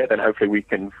a player, then hopefully we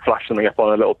can flash something up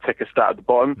on a little ticker stat at the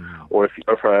bottom. Or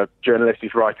if a journalist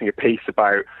is writing a piece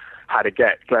about how to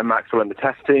get Glenn Maxwell in the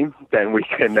Test team, then we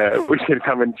can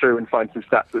come in through and find some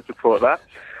stats that support that.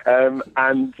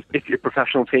 And if your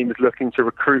professional team is looking to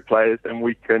recruit players, then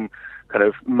we can kind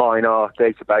of mine our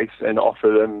database and offer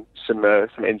them some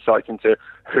insights into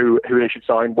who they should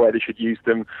sign, where they should use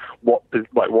them, what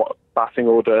batting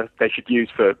order they should use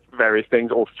for various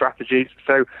things, or strategies.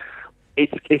 So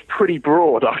it's pretty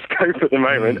broad, our scope at the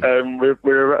moment.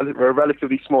 We're a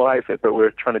relatively small outfit, but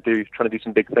we're trying to do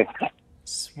some big things.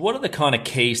 What are the kind of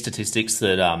key statistics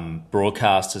that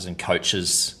broadcasters and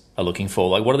coaches are looking for?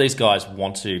 Like, what do these guys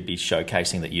want to be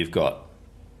showcasing that you've got?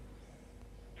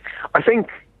 I think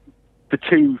the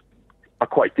two are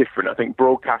quite different. I think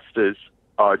broadcasters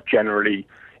are generally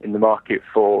in the market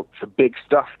for some big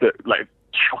stuff, that like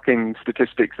shocking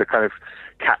statistics that kind of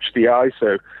catch the eye.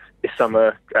 So this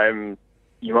summer,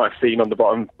 you might have seen on the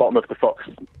bottom of the Fox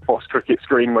cricket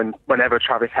screen, whenever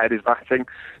Travis Head is batting,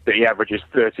 that he averages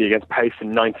 30 against pace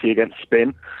and 90 against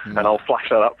spin, and I'll flash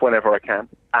that up whenever I can.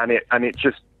 And it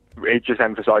just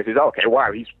emphasises, okay,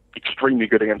 wow, he's extremely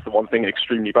good against the one thing and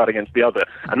extremely bad against the other,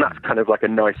 and that's kind of like a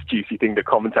nice juicy thing that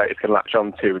commentators can latch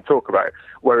on to and talk about.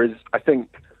 Whereas I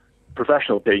think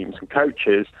professional teams and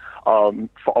coaches are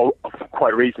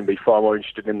quite reasonably far more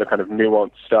interested in the kind of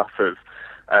nuanced stuff of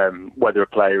whether a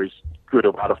player is good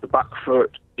or bad off the back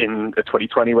foot in the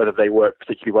 2020, whether they work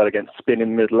particularly well against spin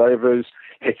in the middle overs,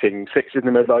 hitting sixes in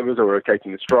the middle overs, or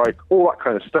rotating the strike, all that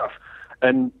kind of stuff.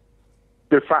 And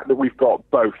the fact that we've got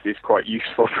both is quite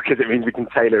useful, because it means we can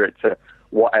tailor it to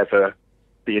whatever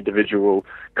the individual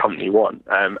company want,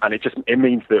 and it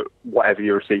means that whatever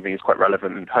you're receiving is quite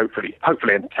relevant and hopefully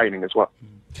entertaining as well.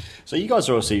 So you guys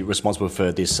are obviously responsible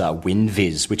for this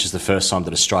WinViz, which is the first time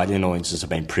that Australian audiences have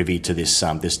been privy to this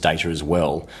data as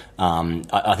well.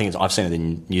 I think I've seen it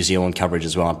in New Zealand coverage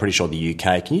as well. I'm pretty sure the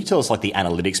UK. Can you tell us like the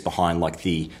analytics behind like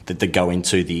that go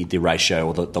into the ratio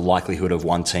or the likelihood of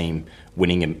one team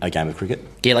winning a game of cricket.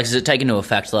 Yeah, like does it take into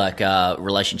effect like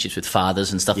relationships with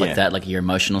fathers and stuff like that, like your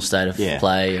emotional state of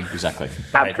play? Exactly.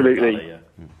 Absolutely.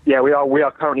 Yeah, we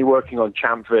are currently working on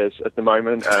Champions at the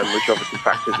moment, which obviously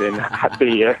factors in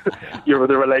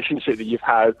the relationship that you've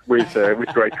had with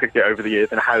great cricket over the years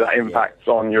and how that impacts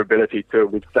on your ability to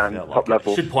withstand top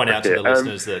level. Should point out to the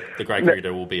listeners that the great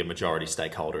cricketer will be a majority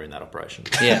stakeholder in that operation.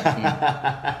 Yeah.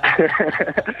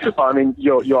 I mean,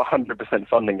 you're 100%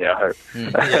 funding it, I hope.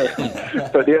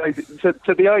 But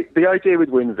the idea with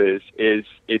WinViz is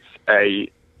it's an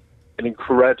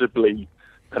incredibly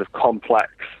kind of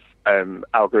complex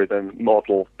algorithm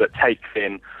model that takes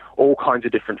in all kinds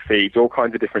of different feeds, all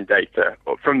kinds of different data,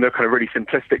 from the kind of really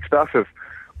simplistic stuff of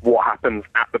what happens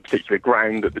at the particular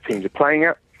ground that the teams are playing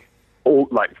at, all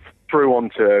like through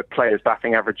onto players'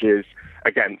 batting averages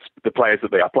against the players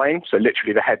that they are playing. So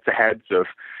literally the head-to-heads of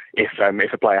if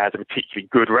a player has a particularly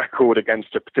good record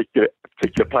against a particular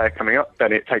player coming up,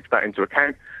 then it takes that into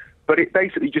account. But it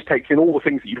basically just takes in all the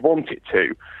things that you'd want it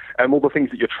to, and all the things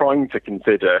that you're trying to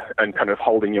consider and kind of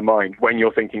hold in your mind when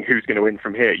you're thinking who's going to win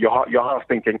from here. You're half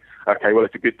thinking, okay, well,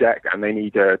 it's a good deck and they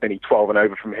need 12 and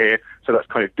over from here, so that's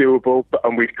kind of doable.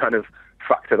 And we'd kind of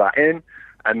factor that in,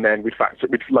 and then we'd factor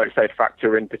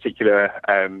in particular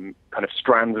kind of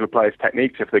strands of a player's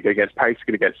techniques. If they go against pace,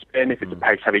 going to get spin. If it's a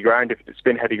pace heavy ground, if it's a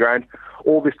spin heavy ground,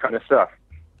 all this kind of stuff.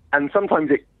 And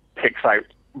sometimes it kicks out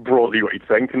broadly what you'd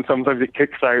think, and sometimes it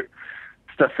kicks out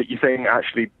stuff that you think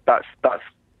actually that's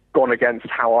gone against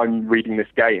how I'm reading this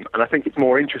game. And I think it's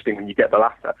more interesting when you get the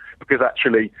latter, because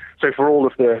actually, so for all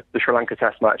of the Sri Lanka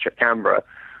test match at Canberra,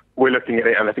 we're looking at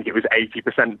it and I think it was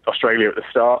 80% Australia at the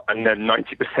start and then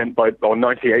 98% by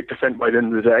the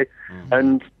end of the day.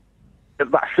 And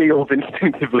that feels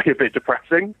instinctively a bit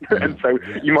depressing. And so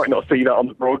you might not see that on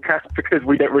the broadcast because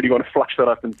we don't really want to flash that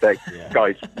up and say,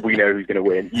 guys, we know who's going to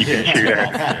win. You can tune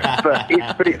out.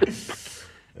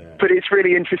 But it's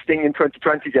really interesting in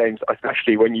 2020 games,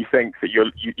 especially when you think that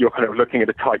you're kind of looking at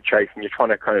a tight chase and you're trying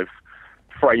to kind of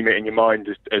frame it in your mind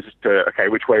as to, okay,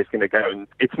 which way it's going to go. And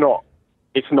it's not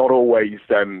always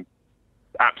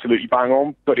absolutely bang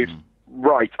on, but it's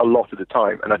right a lot of the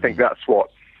time. And I think that's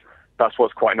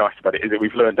what's quite nice about it, is that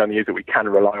we've learned down the years that we can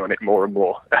rely on it more and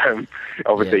more.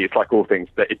 Obviously, it's like all things,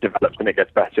 that it develops and it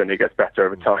gets better and it gets better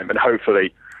over time. And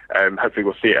hopefully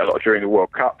we'll see it a lot during the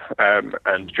World Cup and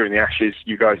during the Ashes.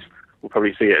 You guys will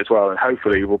probably see it as well. And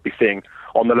hopefully we'll be seeing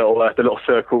on the little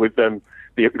circle with them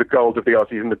the gold of the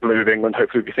Aussies and the blue of England.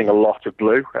 Hopefully we'll be seeing a lot of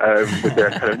blue with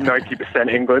their kind of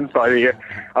 90% England by the year.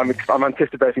 I'm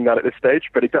anticipating that at this stage.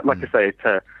 But like I say,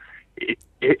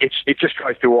 it just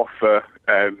tries to offer.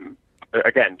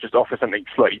 Again, just offer something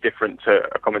slightly different to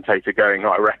a commentator going,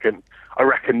 I reckon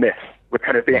this. We're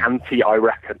kind of the anti-I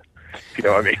reckon, if you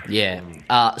know what I mean.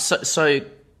 Yeah. So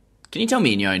can you tell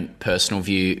me in your own personal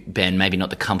view, Ben, maybe not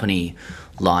the company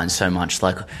line so much,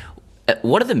 like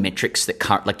what are the metrics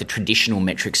like the traditional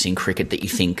metrics in cricket that you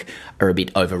think are a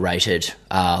bit overrated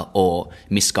or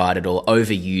misguided or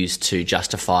overused to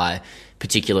justify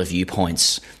particular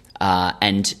viewpoints?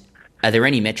 And are there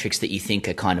any metrics that you think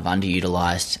are kind of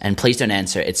underutilised? And please don't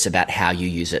answer, it's about how you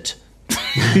use it.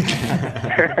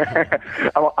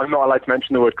 I'm not allowed to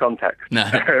mention the word context. No.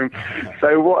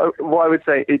 So what I would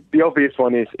say, the obvious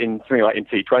one is in something like in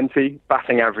T20,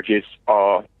 batting averages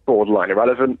are borderline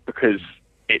irrelevant because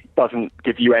it doesn't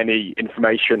give you any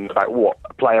information about what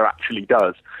a player actually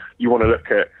does. You want to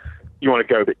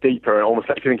go a bit deeper and almost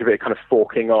like think of it kind of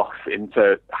forking off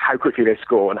into how quickly they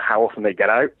score and how often they get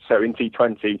out. So in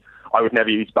T20, I would never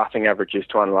use batting averages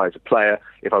to analyse a player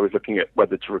if I was looking at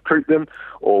whether to recruit them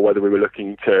or whether we were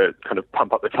looking to kind of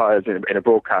pump up the tyres in a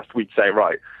broadcast. We'd say,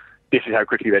 right, this is how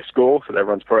quickly they score, so their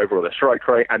runs per over or their strike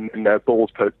rate, and their balls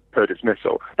per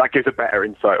dismissal. That gives a better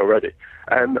insight already.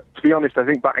 To be honest, I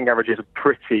think batting averages are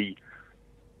pretty,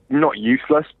 not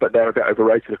useless, but they're a bit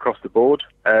overrated across the board,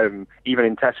 even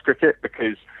in Test cricket,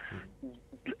 because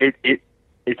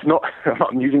it's not,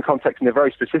 I'm using context in a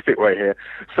very specific way here.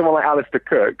 Someone like Alistair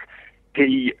Cook,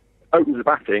 he opens the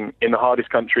batting in the hardest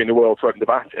country in the world to open the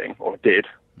batting, or did,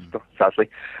 sadly,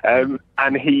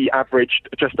 and he averaged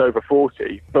just over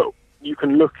 40. But you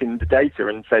can look in the data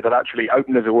and say that actually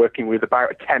openers are working with about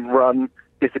a 10-run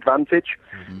disadvantage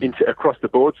across the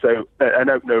board. So an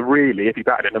opener really, if he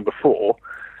batted at number 4,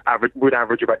 would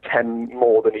average about 10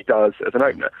 more than he does as an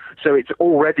opener. So it's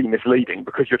already misleading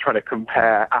because you're trying to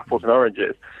compare apples and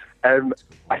oranges.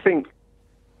 I think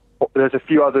there's a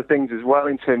few other things as well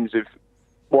in terms of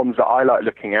ones that I like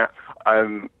looking at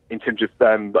in terms of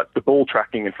like the ball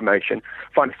tracking information.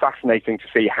 I find it fascinating to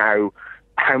see how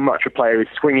much a player is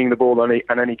swinging the ball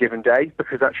on any given day,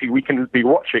 because actually we can be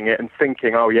watching it and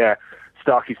thinking, oh yeah,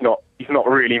 Starkey's he's not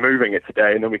really moving it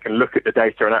today, and then we can look at the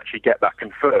data and actually get that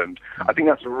confirmed. I think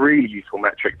that's a really useful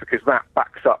metric because that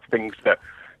backs up things that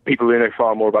people who know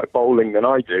far more about bowling than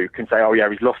I do can say, oh yeah,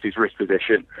 he's lost his wrist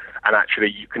position, and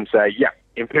actually you can say, yeah,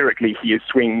 empirically he is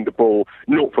swinging the ball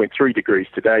 0.3 degrees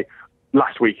today.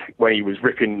 Last week when he was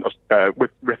ripping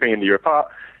in the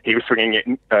apart, he was swinging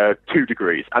it 2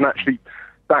 degrees, and actually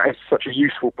that is such a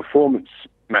useful performance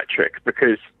metric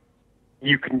because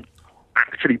you can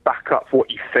actually back up what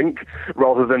you think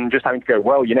rather than just having to go,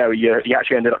 well, he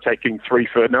actually ended up taking 3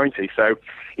 for 90, so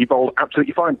he bowled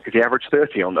absolutely fine because he averaged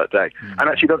 30 on that day. And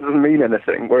actually that doesn't mean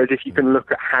anything, whereas if you can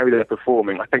look at how they're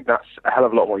performing, I think that's a hell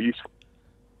of a lot more useful.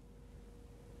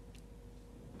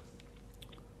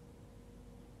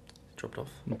 Dropped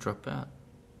off. Drop out.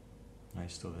 No,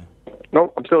 he's still there.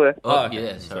 No, I'm still there. Oh, okay.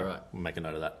 Yeah, so right. We'll make a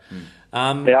note of that.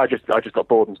 Yeah, I just got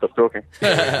bored and stopped talking.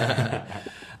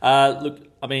 Look,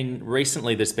 I mean,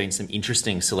 recently there's been some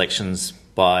interesting selections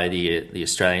by the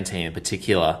Australian team in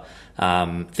particular.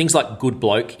 Things like good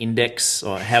bloke index,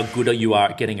 or how good you are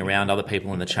at getting around other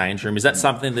people in the change room. Is that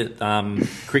something that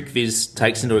CricViz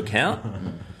takes into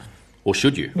account? Or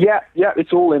should you? Yeah,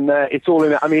 it's all in there.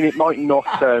 I mean, it might not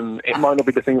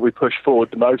be the thing that we push forward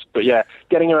the most, but yeah,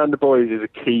 getting around the boys is a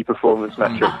key performance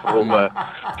metric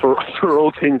for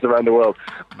all teams around the world.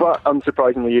 But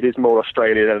unsurprisingly, it is more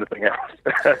Australia than anything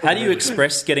else. How do you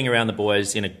express getting around the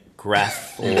boys in a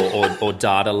graph or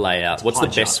data layout? What's the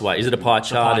best way? Is it a pie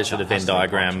chart? Is it a Venn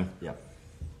diagram?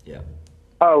 Yeah.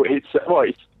 Oh,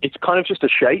 it's kind of just a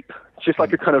shape. It's just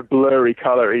like a kind of blurry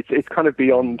colour. It's kind of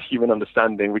beyond human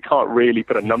understanding. We can't really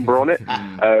put a number on it.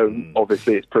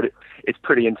 Obviously, it's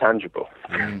pretty intangible.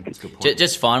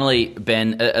 Just finally,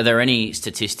 Ben, are there any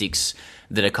statistics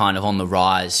that are kind of on the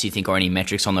rise, you think, or any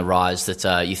metrics on the rise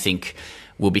that you think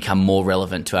will become more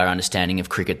relevant to our understanding of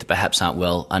cricket that perhaps aren't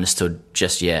well understood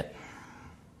just yet?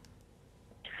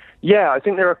 Yeah, I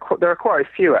think there are quite a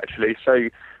few actually. So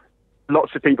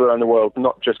lots of people around the world,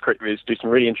 not just CricViz, do some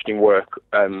really interesting work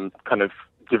kind of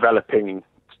developing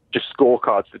just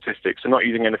scorecard statistics, so not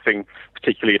using anything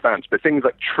particularly advanced, but things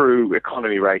like true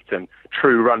economy rate and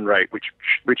true run rate,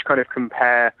 which kind of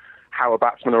compare how a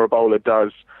batsman or a bowler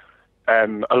does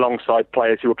alongside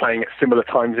players who are playing at similar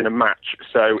times in a match.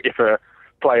 So if a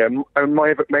player may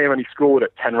have only scored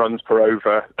at 10 runs per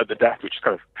over at the death, which is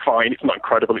kind of fine, it's not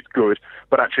incredible, it's good,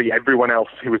 but actually everyone else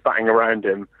who was batting around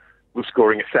him was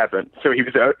scoring a 7, so he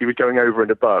was going over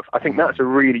and above. I think that's a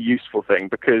really useful thing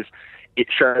because it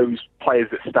shows players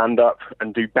that stand up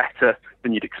and do better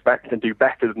than you'd expect and do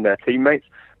better than their teammates.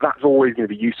 That's always going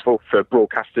to be useful for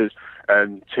broadcasters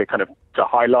to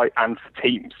highlight, and for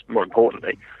teams, more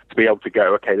importantly, to be able to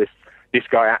go, okay, this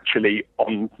guy actually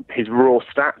on his raw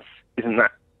stats isn't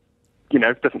that,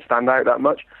 doesn't stand out that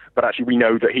much, but actually we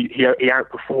know that he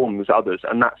outperforms others,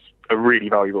 and that's a really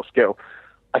valuable skill.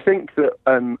 I think that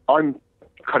I'm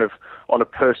kind of on a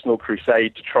personal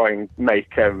crusade to try and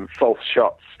make false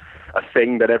shots a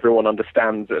thing that everyone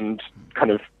understands and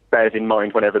kind of bears in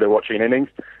mind whenever they're watching an innings,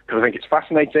 because I think it's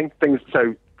fascinating.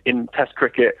 So in Test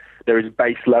cricket, there is a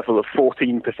base level of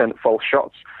 14% false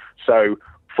shots. So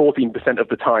 14% of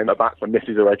the time a batsman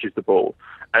misses or edges the ball.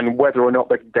 And whether or not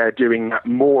they're doing that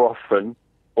more often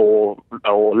or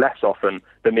less often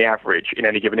than the average in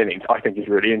any given innings, I think is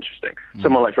really interesting.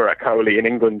 Someone like Virat Kohli in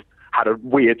England had a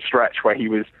weird stretch where he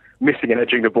was missing and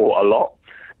edging the ball a lot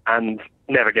and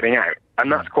never getting out.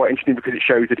 And that's quite interesting because it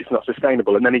shows that it's not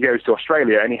sustainable. And then he goes to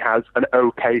Australia and he has an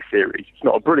okay series. It's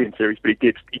not a brilliant series, but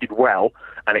he did well,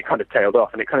 and it kind of tailed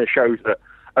off. And it kind of shows that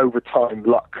over time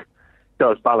luck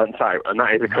does balance out. And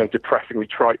that is a kind of depressingly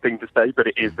trite thing to say, but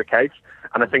it is the case.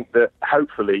 And I think that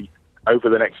hopefully over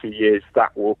the next few years,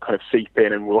 that will kind of seep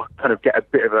in and we'll kind of get a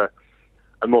bit of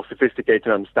a more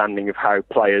sophisticated understanding of how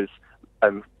players'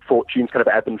 fortunes kind of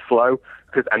ebb and flow,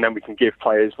 and then we can give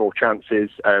players more chances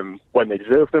when they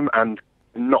deserve them and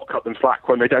not cut them slack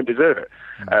when they don't deserve it.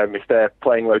 If they're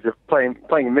playing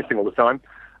and missing all the time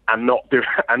and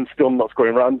still not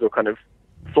scoring runs or kind of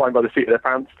flying by the seat of their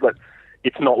pants, but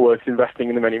it's not worth investing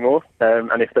in them anymore.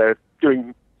 And if they're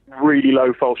doing really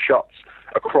low false shots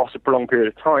across a prolonged period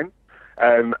of time,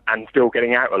 and still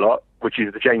getting out a lot, which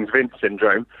is the James Vince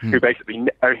syndrome, who basically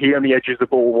he only edges the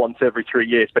ball once every 3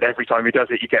 years, but every time he does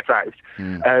it, he gets out.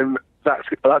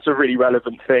 That's a really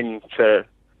relevant thing to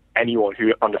anyone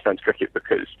who understands cricket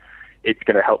because it's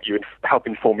going to help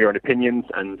inform your own opinions.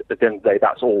 And at the end of the day,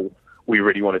 that's all we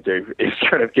really want to do is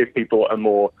kind of give people a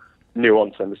more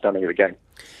nuanced understanding of the game.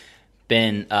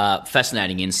 Ben,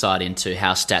 fascinating insight into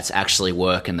how stats actually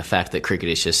work and the fact that cricket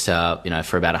is just,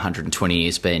 for about 120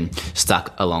 years been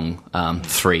stuck along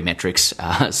 3 metrics.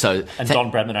 And Don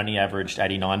Bradman only averaged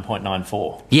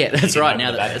 89.94. Yeah, that's right.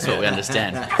 Now that's what we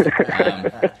understand.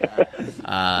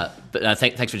 But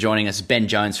thanks for joining us. Ben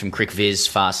Jones from CricViz,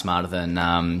 far smarter than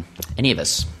any of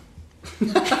us.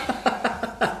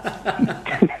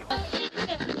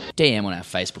 DM on our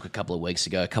Facebook a couple of weeks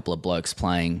ago, a couple of blokes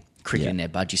playing cricket in their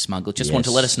budgie smuggler. Just wanted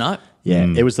to let us know. Yeah,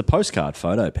 it was the postcard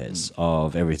photo, Pez,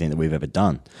 of everything that we've ever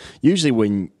done. Usually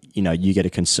when, you get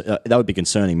that would be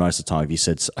concerning most of the time if you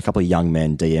said a couple of young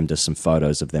men DM'd us some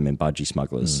photos of them in budgie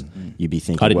smugglers. You'd be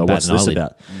thinking, well, what's this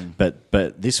about?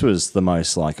 But this was the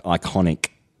most iconic,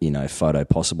 photo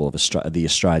possible of the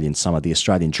Australian summer, the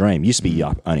Australian dream. Used to be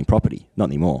owning property, not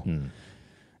anymore.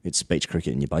 It's beach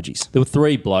cricket in your budgies. There were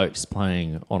 3 blokes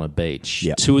playing on a beach.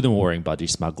 Yep. 2 of them were wearing budgie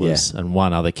smugglers, and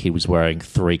one other kid was wearing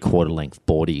 3/4 length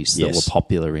boardies that were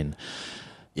popular in,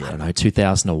 I don't know,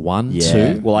 2001,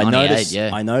 2. Well, I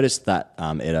noticed that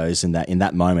Edo's in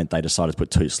that moment they decided to put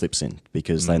 2 slips in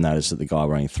because they noticed that the guy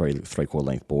wearing 3/4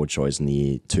 length board choice in the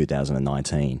year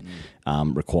 2019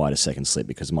 required a second slip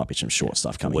because there might be some short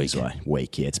stuff coming his way.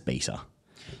 Weak, it's beta.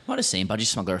 Might have seen budgie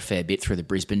smuggler a fair bit through the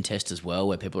Brisbane test as well,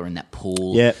 where people are in that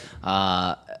pool,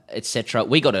 etc.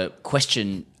 We got a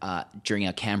question during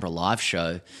our Canberra live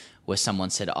show where someone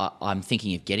said, I'm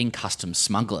thinking of getting custom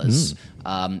smugglers.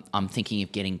 I'm thinking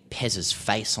of getting Pez's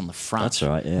face on the front. That's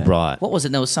right, yeah. Right. What was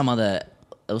it? There was some other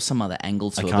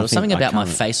angle to it. There was something about my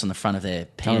face on the front of their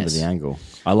penis. I can't remember the angle.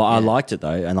 I liked it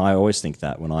though, and I always think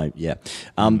that when But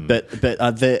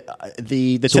the so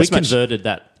we test match, converted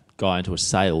that guy into a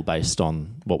sale based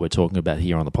on what we're talking about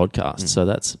here on the podcast. So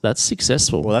that's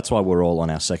successful. Well, that's why we're all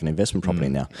on our second investment property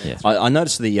now. Yeah. I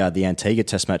noticed the Antigua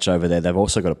test match over there. They've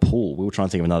also got a pool. We were trying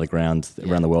to think of another ground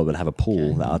around the world that have a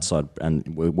pool outside,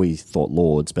 and we thought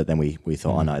Lords, but then we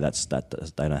thought, no, they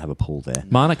don't have a pool there.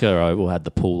 Monaco Oval had the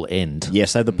pool end.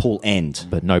 Yes, they have the pool end,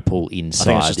 but no pool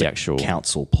inside it's just the a actual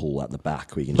council pool at the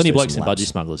back. We can plenty of just blokes and budgie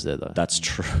smugglers there though. That's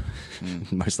true.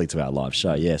 Mostly to our live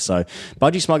show. Yeah, so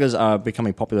budgie smugglers are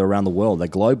becoming popular around the world. They're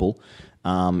global.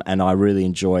 And I really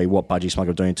enjoy what Budgie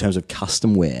Smuggler are doing in terms of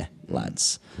custom wear,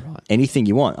 lads. Right. Anything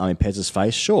you want. I mean, Pez's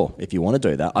face, sure, if you want to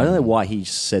do that. I don't know why he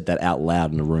said that out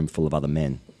loud in a room full of other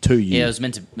men. To you. Yeah, it was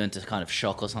meant to kind of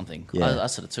shock or something. Yeah. I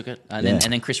sort of took it. And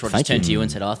then Chris Rogers turned to you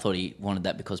and said, I thought he wanted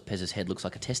that because Pez's head looks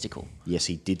like a testicle. Yes,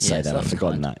 he did say that. I've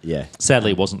forgotten that. Yeah.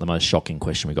 Sadly, it wasn't the most shocking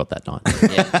question we got that night.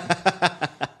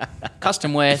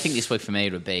 Custom wear, I think this week for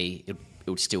me it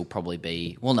would still probably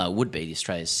be... Well, no, it would be the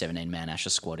Australia's 17-man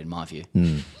Ashes squad, in my view.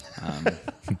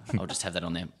 I'll just have that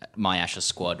on there. My Ashes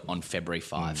squad on February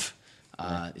 5.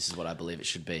 This is what I believe it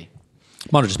should be.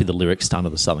 Might just be the lyrics under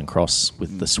the Southern Cross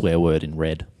with the swear word in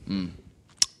red.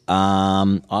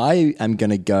 I am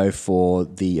going to go for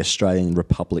the Australian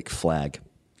Republic flag.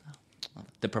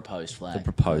 The proposed flag. The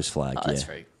proposed flag, that's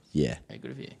very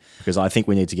good of you. Because I think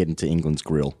we need to get into England's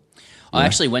grill. I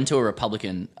actually went to a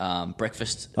Republican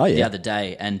breakfast the other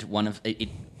day, and it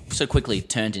so quickly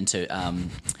turned into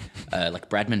like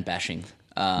Bradman bashing.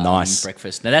 Nice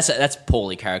breakfast. Now that's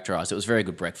poorly characterised. It was a very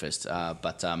good breakfast,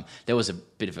 but there was a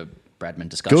bit of a Bradman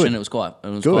discussion. Good. It was quite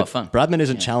fun. Bradman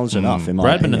isn't challenged enough. In my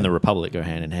Bradman opinion. and the Republic go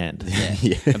hand in hand.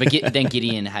 Yeah. But then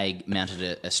Gideon Haigh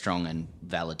mounted a strong and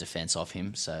valid defence of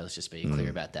him. So let's just be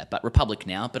clear about that. But Republic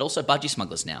now, but also Budgie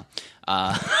Smugglers now.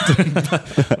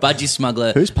 Budgie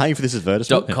Smuggler. Who's paying for this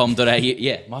advertisement? .com.au.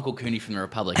 Yeah, Michael Cooney from the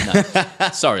Republic. No,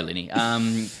 sorry, Linny.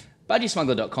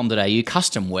 Budgiesmuggler.com.au,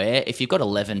 custom wear. If you've got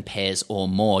 11 pairs or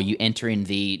more, you enter in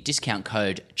the discount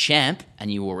code CHAMP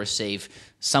and you will receive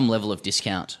some level of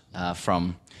discount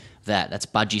from that. That's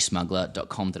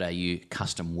budgiesmuggler.com.au,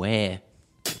 custom wear.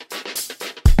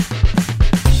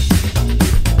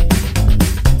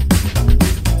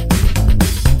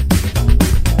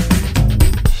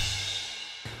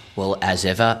 Well, as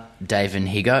ever, Dave and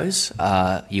Higgos,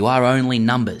 you are only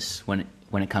numbers when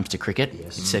it comes to cricket.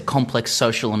 Yes. It's a complex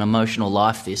social and emotional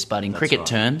life, this, but in cricket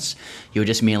terms, you're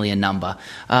just merely a number.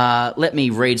 Let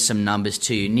me read some numbers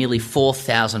to you. Nearly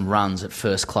 4,000 runs at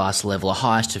first-class level, a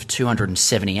highest of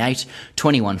 278,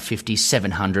 2150,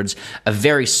 700s, a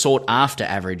very sought-after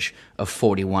average of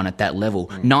 41 at that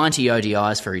level. 90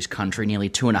 ODIs for his country, nearly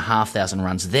 2,500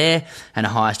 runs there, and a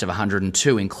highest of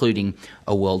 102, including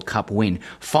a World Cup win.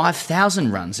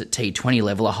 5,000 runs at T20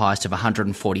 level, a highest of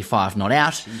 145 not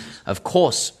out. Of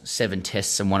course, 7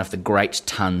 tests and one of the great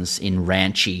tons in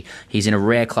Ranchi. He's in a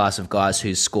rare class of guys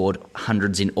who's scored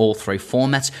hundreds in all 3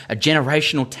 formats. A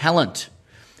generational talent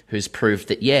who's proved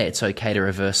that, it's okay to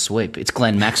reverse sweep. It's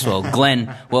Glenn Maxwell.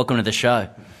 Glenn, welcome to the show.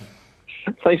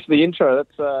 Thanks for the intro.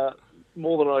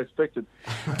 more than I expected.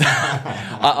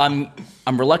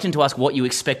 I'm reluctant to ask what you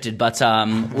expected, but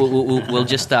we'll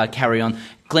just carry on.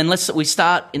 Glenn, we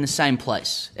start in the same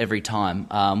place every time.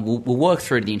 We'll work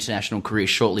through the international career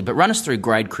shortly, but run us through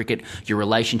grade cricket, your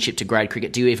relationship to grade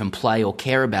cricket. Do you even play or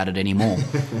care about it anymore?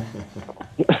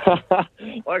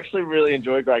 I actually really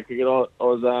enjoy grade cricket. I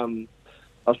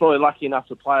was probably lucky enough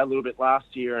to play a little bit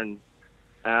last year, and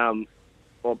I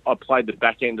played the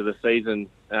back end of the season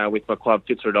with my club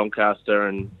Fitzroy Doncaster,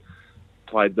 and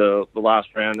played the last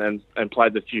round and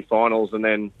played the few finals, and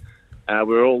then we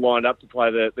were all lined up to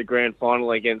play the grand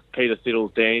final against Peter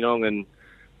Siddle's Dandenong, and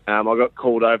I got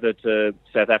called over to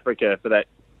South Africa for that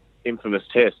infamous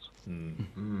test.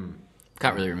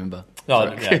 Can't really remember.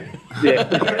 Oh, yeah.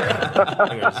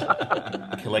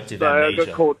 Collective amnesia. I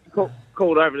got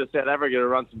called over to South Africa to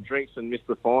run some drinks and missed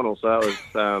the final, so that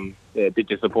was a bit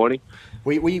disappointing.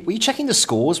 Were you checking the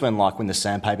scores when the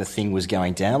sandpaper thing was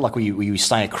going down? Like, were you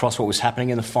staying across what was happening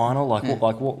in the final?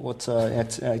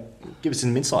 Give us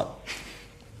some insight.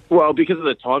 Well, because of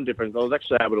the time difference, I was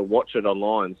actually able to watch it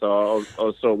online. So I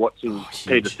was sort of watching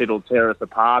Peter Siddle tear us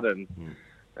apart, and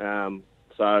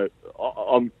so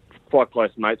I'm quite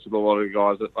close mates with a lot of the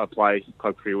guys that I play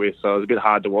club cricket with. So it was a bit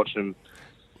hard to watch them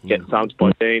get thumped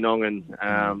by Dandenong,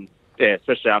 and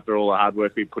especially after all the hard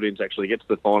work we put in to actually get to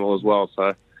the final as well.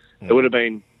 So it would have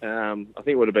been, I think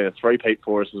it would have been a three-peat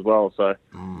for us as well. So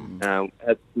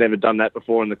had never done that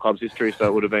before in the club's history, so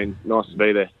it would have been nice to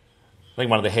be there. I think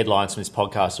one of the headlines from this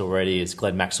podcast already is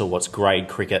Glenn Maxwell watches grade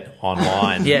cricket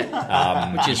online.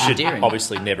 Which is should endearing.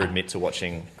 Obviously never admit to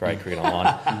watching grade cricket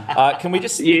online. Can we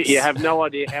just... You have no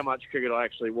idea how much cricket I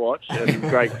actually watch, and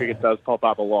grade cricket does pop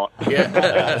up a lot.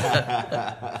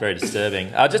 Very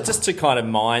disturbing. Just to kind of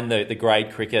mine the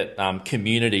grade cricket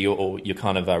community or your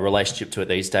kind of relationship to it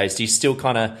these days, do you still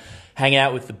kind of hang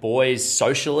out with the boys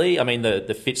socially? I mean,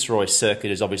 the Fitzroy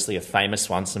circuit is obviously a famous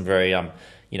one, some very...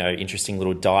 interesting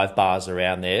little dive bars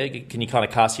around there. Can you kind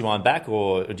of cast your mind back,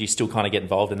 or do you still kind of get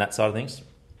involved in that side of things?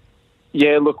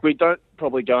 Yeah, look, we don't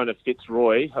probably go into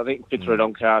Fitzroy. I think Fitzroy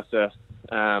Doncaster,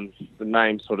 the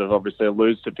name sort of obviously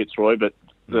alludes to Fitzroy, but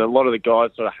a lot of the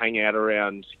guys sort of hang out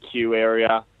around Kew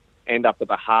area, end up at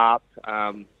the Harp.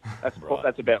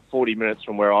 That's about 40 minutes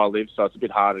from where I live, so it's a bit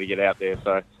harder to get out there.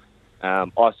 So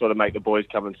I sort of make the boys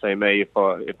come and see me if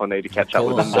I need to catch up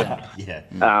with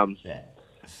them.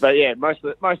 But yeah, most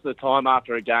of the time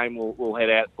after a game, we'll head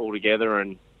out all together,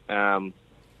 and I'll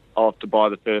have to buy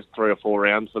the first 3 or 4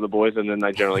 rounds for the boys, and then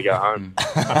they generally go home.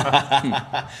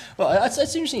 Well, it's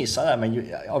interesting you say that. I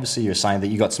mean, obviously you're saying that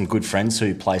you got some good friends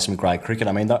who play some grade cricket.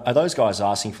 I mean, are those guys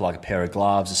asking for like a pair of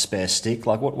gloves, a spare stick?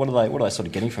 Like, what are they sort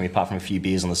of getting from you apart from a few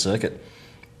beers on the circuit?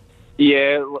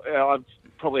 Yeah, I've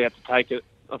probably had to take it.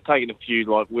 I've taken a few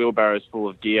like wheelbarrows full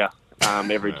of gear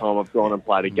every time I've gone and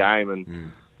played a game,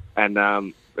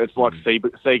 and it's like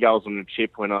seagulls on a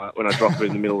chip when I drop it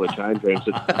in the middle of the change rooms.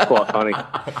 It's quite funny.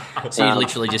 So you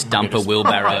literally just dump a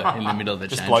wheelbarrow in the middle of the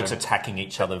change room. Just blokes attacking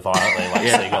each other violently like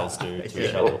seagulls do to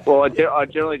each other. Well, I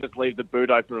generally just leave the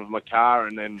boot open of my car,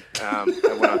 and then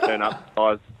when I turn up,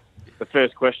 guys, the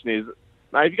first question is,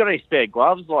 mate, have you got any spare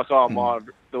gloves? Like,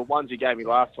 the ones you gave me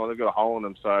last time, they've got a hole in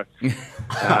them. So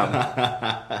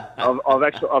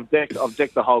I've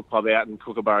decked the whole club out in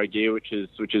Kookaburra gear, which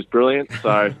is brilliant.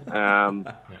 So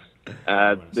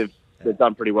they've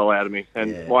done pretty well out of me.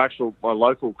 And my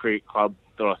local cricket club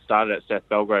that I started at, South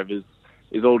Belgrave,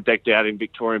 is all decked out in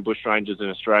Victorian Bushrangers and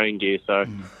Australian gear. So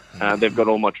they've got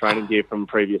all my training gear from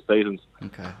previous seasons.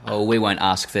 Okay. Well, we won't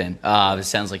ask then. It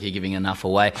sounds like you're giving enough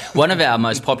away. One of our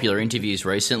most popular interviews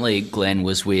recently, Glenn,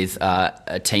 was with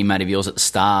a teammate of yours at the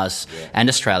Stars and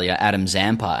Australia, Adam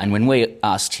Zampa. And when we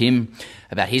asked him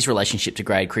about his relationship to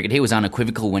grade cricket, he was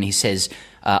unequivocal when he says,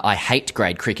 I hate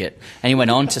grade cricket. And he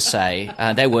went on to say,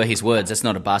 they were his words, that's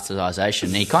not a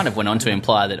bastardisation. He kind of went on to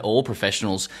imply that all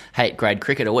professionals hate grade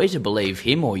cricket. Are we to believe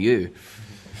him or you?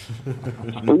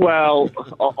 Well,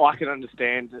 I can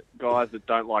understand guys that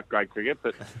don't like grade cricket,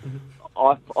 but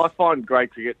I find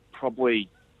grade cricket probably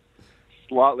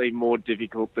slightly more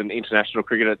difficult than international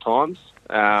cricket at times.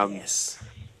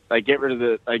 They get rid of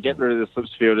the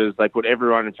slips fielders. They put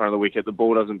everyone in front of the wicket. The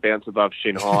ball doesn't bounce above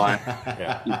shin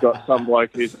high. You've got some bloke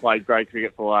who's played grade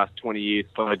cricket for the last 20 years,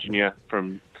 played junior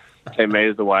from 10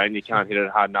 metres away, and you can't hit it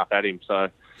hard enough at him. So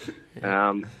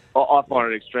I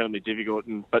find it extremely difficult.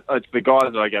 But it's the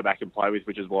guys that I go back and play with,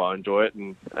 which is why I enjoy it,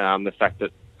 and the fact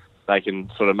that they can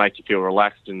sort of make you feel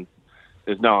relaxed, and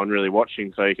there's no one really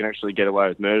watching, so you can actually get away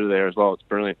with murder there as well. It's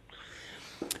brilliant.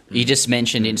 You just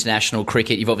mentioned international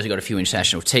cricket. You've obviously got a few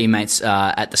international teammates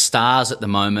at the Stars at the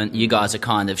moment. You guys are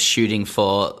kind of shooting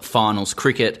for finals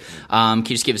cricket. Can you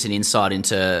just give us an insight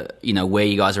into, where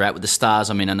you guys are at with the Stars?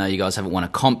 I mean, I know you guys haven't won a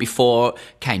comp before.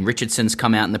 Kane Richardson's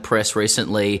come out in the press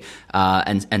recently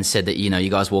and said that, you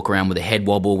guys walk around with a head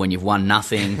wobble when you've won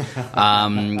nothing.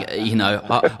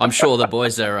 I'm sure the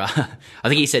boys are... I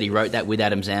think he said he wrote that with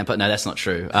Adam Zampa. No, that's not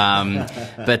true. How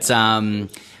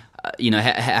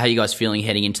are you guys feeling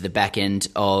heading into the back end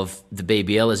of the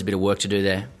BBL? There's a bit of work to do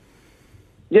there.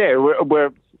 Yeah,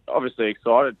 we're obviously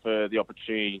excited for the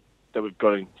opportunity that we've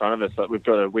got in front of us. We've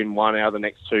got to win one out of the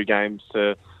next two games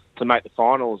to make the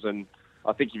finals. And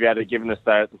I think if you had given us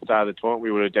that at the start of the tournament,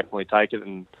 we would have definitely taken it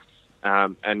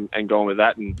and gone with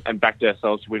that and backed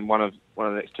ourselves to win one of the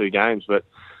next two games. But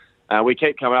we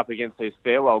keep coming up against these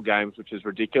farewell games, which is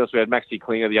ridiculous. We had Maxi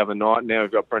Klinger the other night, and now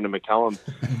we've got Brendan McCullum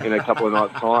in a couple of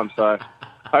nights' time. So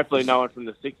hopefully no one from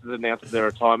the Sixers announces their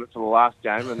retirement for the last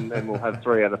game, and we'll have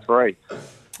 3 out of 3.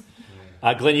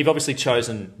 Glenn, you've obviously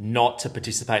chosen not to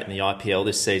participate in the IPL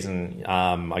this season,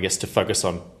 I guess to focus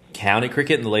on county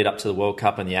cricket in the lead up to the World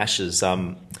Cup and the Ashes.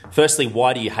 Firstly,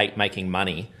 why do you hate making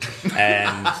money?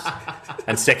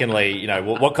 And secondly,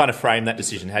 what kind of framed that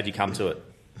decision? How'd you come to it?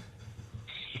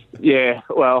 Yeah,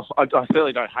 well, I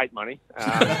certainly don't hate money.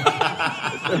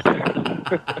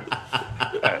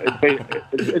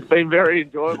 It's been very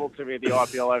enjoyable to me, the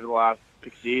IPL, over the last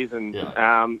 6 years. And,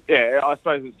 I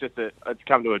suppose it's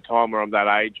come to a time where I'm that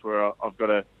age where I've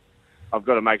got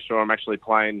to make sure I'm actually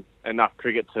playing enough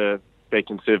cricket to be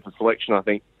considered for selection. I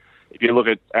think if you look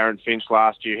at Aaron Finch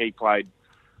last year, he played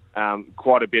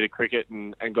quite a bit of cricket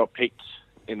and got picked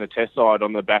in the test side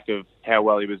on the back of how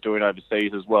well he was doing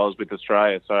overseas as well as with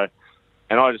Australia. So,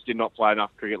 and I just did not play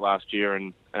enough cricket last year,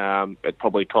 and it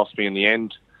probably cost me in the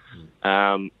end.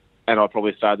 And I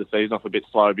probably started the season off a bit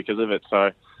slow because of it. So,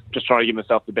 just trying to give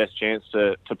myself the best chance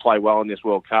to play well in this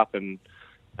World Cup and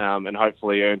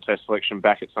hopefully earn test selection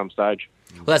back at some stage.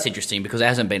 Well, that's interesting because there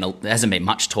hasn't been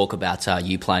much talk about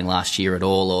you playing last year at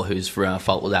all, or whose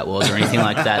fault that was, or anything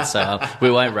like that. So we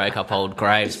won't rake up old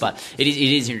graves. But it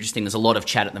is interesting. There's a lot of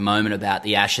chat at the moment about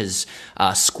the Ashes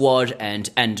squad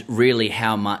and really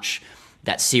how much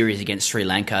that series against Sri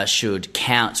Lanka should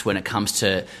count when it comes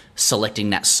to selecting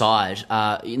that side.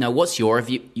 What's your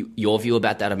view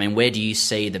about that? I mean, where do you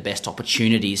see the best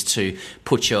opportunities to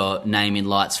put your name in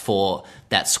lights for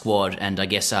that squad and I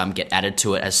guess get added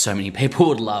to it, as so many people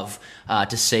would love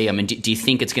to see? I mean, do you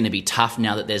think it's going to be tough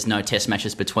now that there's no test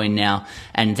matches between now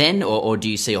and then, or do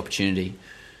you see opportunity?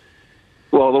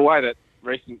 Well, the way that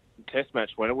recent test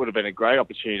match went, it would have been a great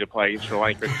opportunity to play against Sri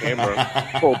Lanka and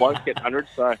Canberra. 4 blokes get 100,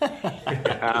 so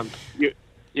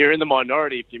you're in the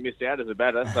minority if you miss out as a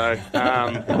batter. So,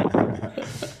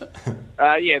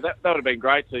 that would have been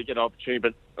great to get an opportunity.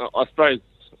 But I suppose,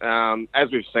 as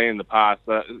we've seen in the past,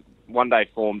 one-day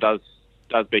form is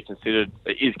considered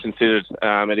at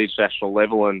international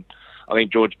level, and I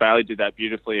think George Bailey did that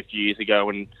beautifully a few years ago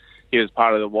when he was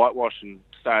part of the whitewash and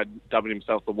started dubbing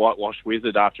himself the whitewash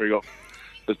wizard after he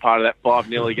was part of that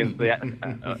 5-0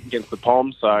 against the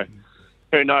Poms. So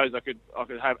who knows? I could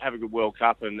have a good World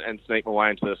Cup and sneak my way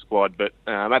into the squad. But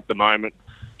at the moment,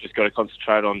 just got to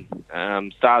concentrate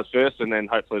on Stars first, and then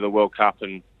hopefully the World Cup,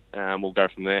 and we'll go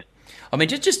from there. I mean,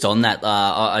 just on that,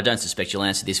 I don't suspect you'll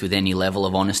answer this with any level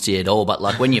of honesty at all, but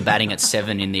like when you're batting at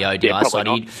 7 in the ODI side,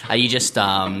 are you just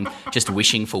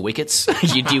wishing for wickets?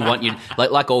 Do you want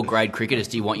like all grade cricketers,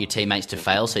 do you want your teammates to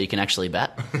fail so you can actually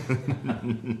bat?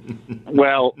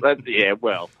 Well. Let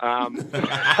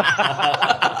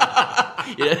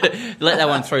that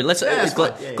one through.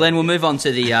 Glenn, we'll move on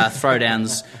to the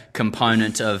throwdowns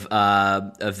component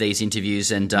of these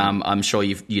interviews, and I'm sure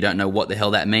you don't know what the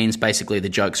hell that means. Basically, the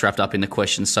joke's wrapped up in the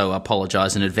question, so I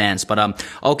apologise in advance. But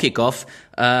I'll kick off.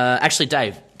 Actually,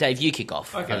 Dave, you kick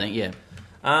off. Okay. I think, yeah.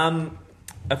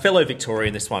 A fellow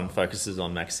Victorian, this one focuses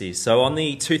on Maxi. So on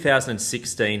the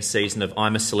 2016 season of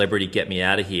I'm a Celebrity, Get Me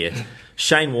Out of Here,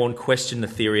 Shane Warne questioned the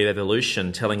theory of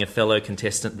evolution, telling a fellow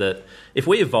contestant that if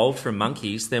we evolved from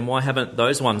monkeys, then why haven't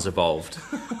those ones evolved?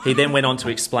 He then went on to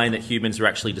explain that humans are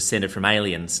actually descended from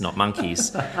aliens, not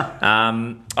monkeys.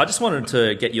 I just wanted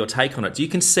to get your take on it. Do you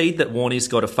concede that Warnie's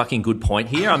got a fucking good point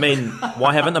here? I mean,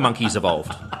 why haven't the monkeys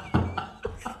evolved?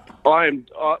 I'm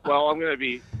going to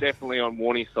be definitely on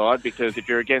Warnie's side, because if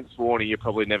you're against Warnie, you're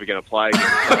probably never going to play against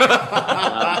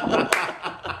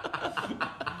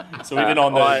him. So even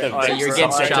on so you're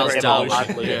against Charles Darwin.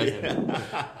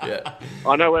 Yeah.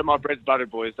 I know where my bread's buttered,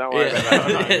 boys. Don't worry about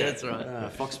that. That's right.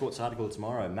 Fox Sports article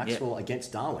tomorrow. Maxwell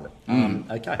against Darwin.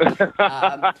 Okay.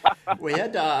 We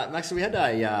had Maxwell. We had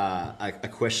a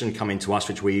question come into us,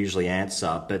 which we usually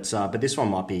answer, but this one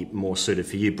might be more suited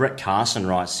for you. Brett Carson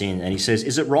writes in, and he says,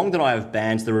 "Is it wrong that I have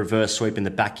banned the reverse sweep in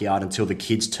the backyard until the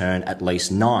kids turn at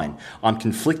least 9? I'm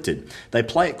conflicted. They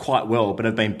play it quite well, but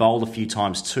have been bowled a few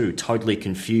times too. Totally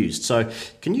confused. So,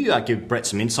 can you give Brett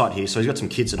some insight here? So he's got some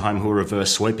kids at home who are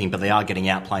reverse sweeping, but they are getting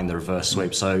out playing the reverse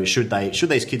sweep. So should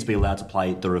these kids be allowed to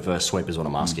play the reverse sweep? Is what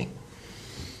I'm asking."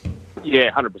 Yeah,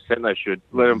 100% they should.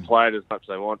 Let them play it as much as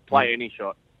they want. Play any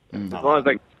shot. As long as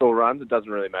they can score runs, it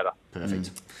doesn't really matter. Perfect.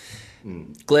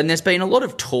 Glenn, there's been a lot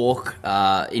of talk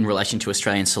in relation to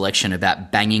Australian selection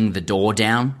about banging the door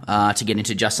down to get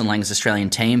into Justin Laing's Australian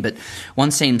team, but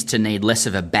one seems to need less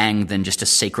of a bang than just a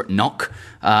secret knock.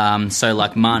 So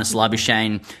like Marnus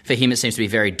Labuschagne, for him it seems to be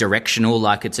very directional,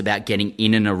 like it's about getting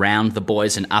in and around the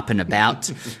boys and up and about.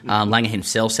 Langer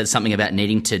himself said something about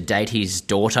needing to date his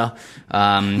daughter,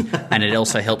 and it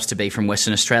also helps to be from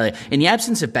Western Australia. In the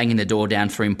absence of banging the door down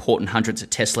for important hundreds at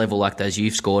test level like those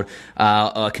you've scored,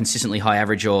 consistently high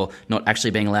average or not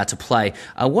actually being allowed to play,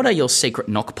 what are your secret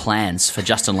knock plans for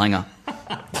Justin Langer?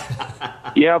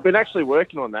 Yeah, I've been actually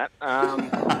working on that.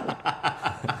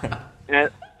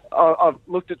 And I've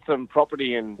looked at some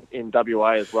property in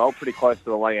WA as well, pretty close to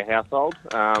the Langer household.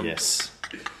 Yes.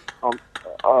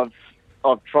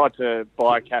 I've tried to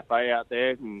buy a cafe out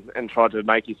there and tried to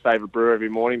make his favourite brew every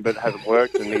morning, but it hasn't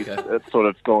worked, and it's sort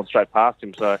of gone straight past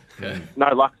him. So no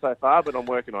luck so far, but I'm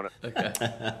working on it. Okay.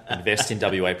 Invest in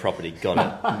WA property. Got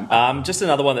it. Just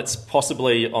another one that's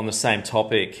possibly on the same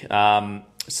topic.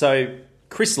 So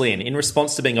Chris Lynn, in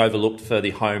response to being overlooked for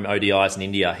the home ODIs in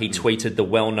India, he tweeted the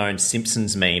well-known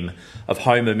Simpsons meme of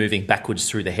Homer moving backwards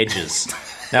through the hedges.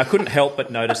 Now, I couldn't help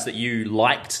but notice that you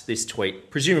liked this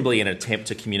tweet, presumably in an attempt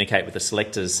to communicate with the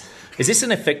selectors. Is this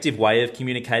an effective way of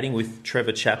communicating with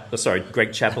Greg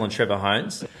Chappell and Trevor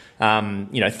Hohns,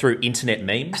 through internet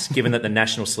memes, given that the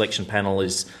national selection panel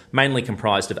is mainly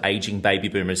comprised of ageing baby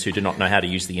boomers who do not know how to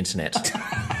use the internet?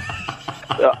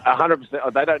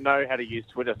 100%. They don't know how to use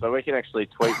Twitter, so we can actually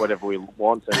tweet whatever we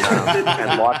want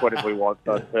and like whatever we want,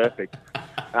 so it's perfect.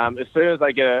 As soon as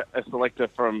they get a selector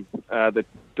from the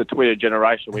Twitter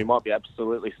generation, we might be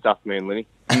absolutely stuffed, me and Linny.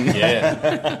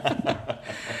 Yeah.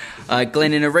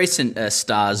 Glenn, in a recent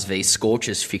Stars v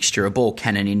Scorchers fixture, a ball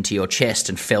cannoned into your chest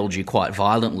and felled you quite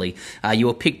violently. You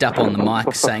were picked up on the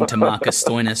mic saying to Marcus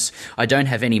Stoinis, "I don't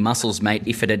have any muscles, mate.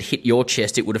 If it had hit your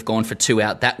chest, it would have gone for 2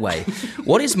 out that way."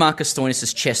 What is Marcus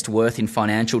Stoinis' chest worth in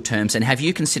financial terms, and have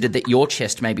you considered that your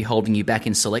chest may be holding you back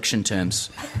in selection terms?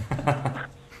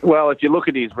 Well, if you look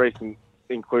at his recent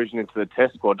inclusion into the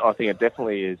test squad, I think it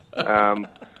definitely is.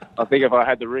 I think if I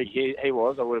had the rig he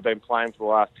was, I would have been playing for the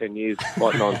last 10 years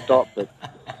like non-stop. But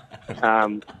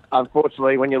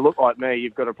unfortunately, when you look like me,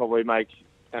 you've got to probably make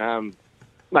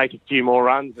a few more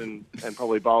runs and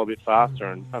probably bowl a bit faster,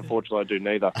 and unfortunately I do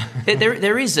neither.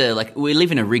 There is we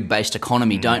live in a rig-based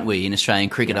economy, don't we, in Australian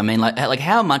cricket? I mean, like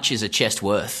how much is a chest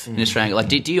worth in Australia? Like,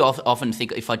 do you often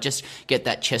think if I just get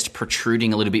that chest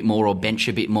protruding a little bit more or bench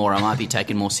a bit more, I might be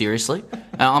taken more seriously?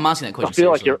 I'm asking that question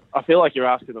seriously. I feel like you're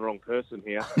asking the wrong person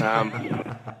here.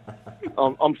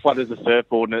 I'm flat as a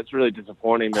surfboard, and it's really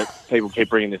disappointing that people keep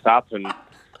bringing this up.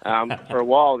 And for a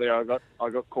while there, I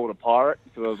got called a pirate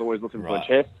because I was always looking for a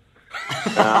chest.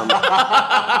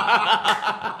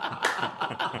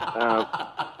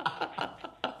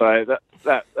 So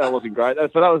that wasn't great.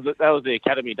 So that was the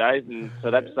academy days, and so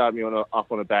that started me on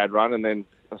a bad run, and then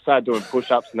I started doing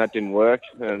push-ups, and that didn't work.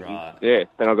 And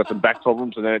then I got some back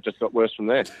problems, and then it just got worse from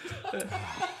there.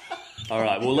 All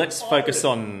right, well, let's focus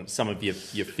on some of your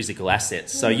physical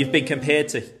assets. So you've been compared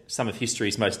to some of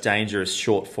history's most dangerous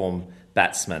short-form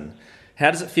batsmen.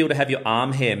 How does it feel to have your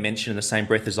arm hair mentioned in the same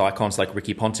breath as icons like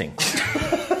Ricky Ponting?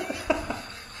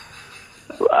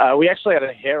 We actually had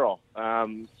a hair off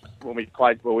when we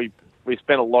played. Well, we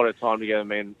spent a lot of time together,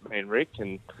 me and Rick,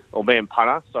 me and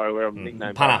Punter. Sorry, we're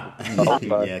nicknamed Punter.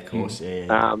 Yeah, of course.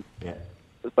 Yeah.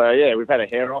 So yeah, we've had a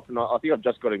hair off, and I think I've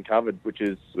just got him covered, which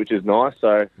is nice.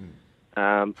 So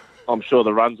I'm sure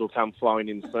the runs will come flowing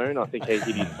in soon. I think he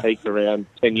hit his peak around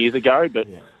 10 years ago, but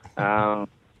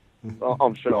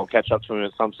I'm sure I'll catch up to him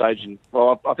at some stage. And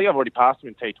I think I've already passed him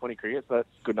in T20 cricket, so that's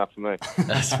good enough for me.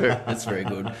 That's very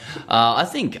good. I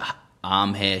think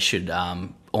arm hair should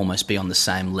almost be on the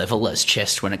same level as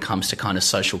chess when it comes to kind of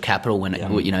social capital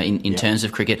in terms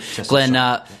of cricket.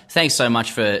 Glenn, thanks so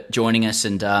much for joining us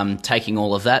and taking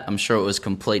all of that. I'm sure it was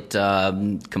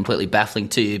completely baffling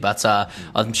to you, but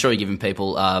I'm sure you're giving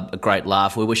people a great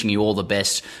laugh. We're wishing you all the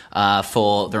best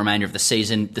for the remainder of the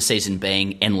season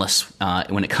being endless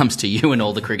when it comes to you and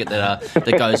all the cricket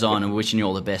that goes on, and we're wishing you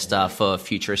all the best for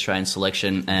future Australian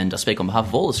selection, and I speak on behalf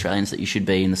of all Australians that you should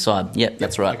be in the side. Yep,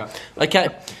 that's right. Okay.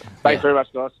 Thanks very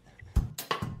much, guys.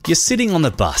 You're sitting on the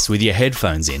bus with your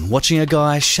headphones in, watching a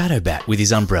guy shadow bat with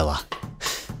his umbrella.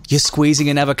 You're squeezing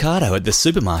an avocado at the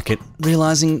supermarket,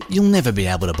 realising you'll never be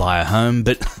able to buy a home,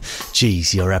 but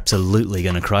geez, you're absolutely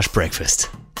going to crush breakfast.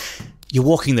 You're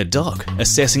walking the dog,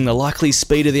 assessing the likely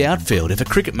speed of the outfield if a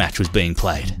cricket match was being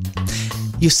played.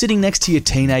 You're sitting next to your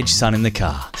teenage son in the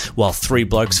car, while three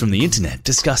blokes from the internet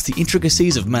discuss the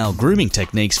intricacies of male grooming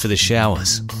techniques for the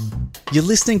showers. You're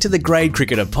listening to the Grade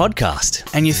Cricketer podcast,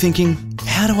 and you're thinking,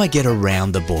 how do I get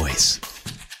around the boys?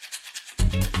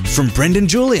 From Brendan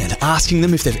Julian asking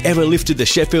them if they've ever lifted the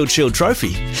Sheffield Shield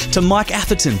trophy, to Mike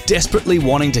Atherton desperately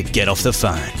wanting to get off the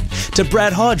phone, to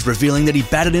Brad Hodge revealing that he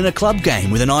batted in a club game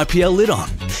with an IPL lid on,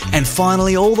 and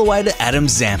finally all the way to Adam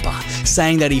Zampa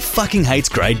saying that he fucking hates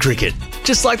grade cricket,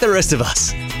 just like the rest of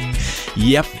us.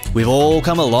 Yep, we've all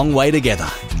come a long way together,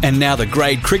 and now the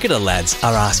Grade Cricketer lads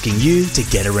are asking you to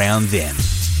get around them.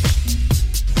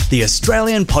 The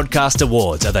Australian Podcast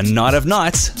Awards are the night of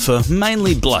nights for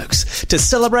mainly blokes to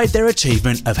celebrate their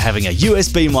achievement of having a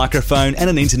USB microphone and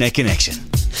an internet connection.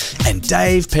 And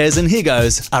Dave, Pez and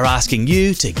Higgos are asking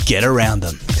you to get around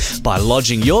them by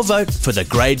lodging your vote for the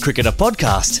Grade Cricketer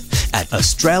podcast at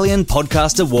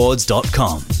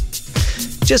australianpodcastawards.com.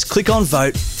 Just click on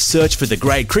vote, search for the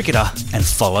Grade Cricketer and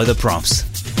follow the prompts.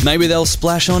 Maybe they'll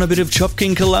splash on a bit of Chop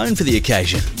King cologne for the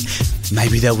occasion.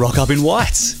 Maybe they'll rock up in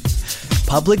whites.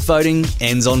 Public voting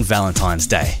ends on Valentine's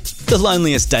Day, the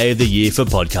loneliest day of the year for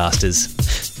podcasters.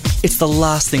 It's the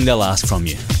last thing they'll ask from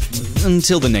you.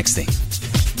 Until the next thing.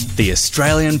 The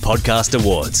Australian Podcast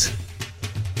Awards.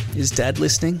 Is Dad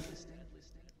listening?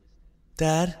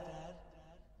 Dad?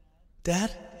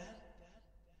 Dad?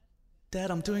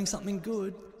 Dad, I'm doing something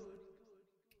good.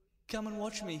 Come and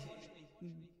watch me.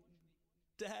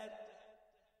 Dad?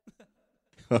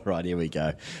 All right, here we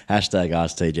go. Hashtag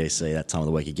AskTGC, that time of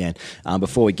the week again.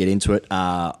 Before we get into it,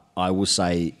 I will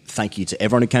say thank you to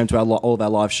everyone who came to all of our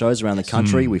live shows around the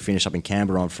country. We finished up in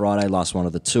Canberra on Friday, last one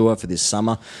of the tour for this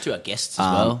summer. To our guests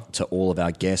as well. To all of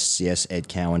our guests, yes, Ed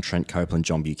Cowan, Trent Copeland,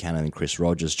 John Buchanan and Chris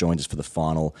Rogers joined us for the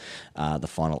final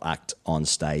act on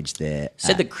stage there.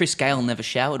 Said that Chris Gale never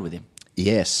showered with him.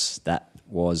 Yes, that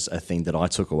was a thing that I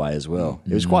took away as well.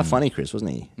 It was quite funny, Chris,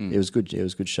 wasn't he? It was good. It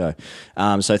was a good show.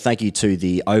 So thank you to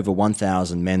the over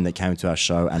 1,000 men that came to our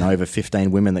show and over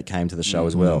 15 women that came to the show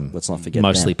as well. Let's not forget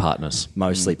Mostly them. partners.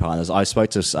 Mostly partners. I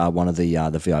spoke to one of the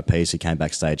VIPs who came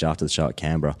backstage after the show at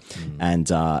Canberra, and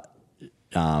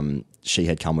she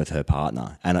had come with her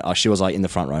partner, and she was like in the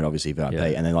front row, obviously VIP,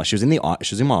 and then like she was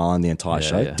in my island the entire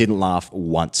show. Didn't laugh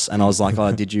once, and I was like,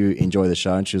 "Oh, did you enjoy the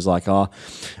show?" And she was like, "Oh,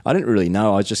 I didn't really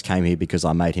know. I just came here because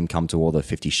I made him come to all the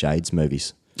 50 Shades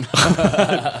movies."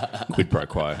 Quid pro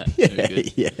quo.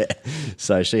 Yeah.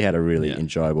 So she had a really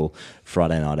enjoyable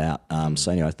Friday night out.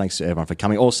 So anyway, thanks to everyone for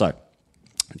coming. Also,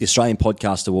 the Australian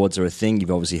Podcast Awards are a thing.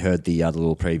 You've obviously heard the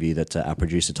little preview that our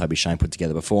producer Toby Shane put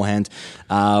together beforehand.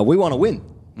 We want to win.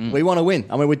 We want to win.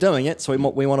 I mean, we're doing it, so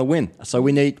we want to win. So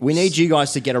we need you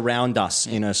guys to get around us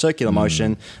in a circular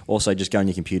motion. Also, just go on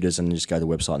your computers and just go to the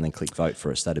website and then click vote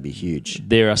for us. That'd be huge.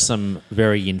 There are some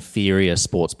very inferior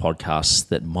sports podcasts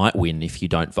that might win if you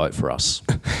don't vote for us.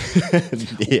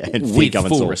 With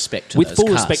full respect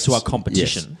to our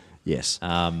competition. Yes.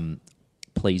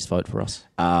 Please vote for us.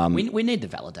 We need the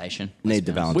validation. We've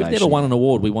never won an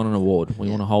award. We want an award. We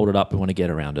want to hold it up. We want to get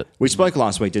around it. We spoke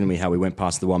last week, didn't we, how we went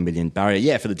past the 1 million barrier?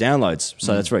 Yeah, for the downloads.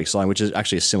 So that's very exciting, which is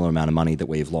actually a similar amount of money that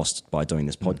we've lost by doing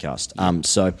this podcast.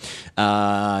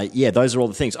 Those are all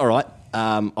the things. All right.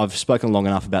 I've spoken long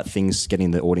enough about things,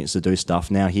 getting the audience to do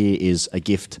stuff. Now here is a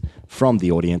gift from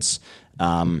the audience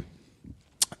that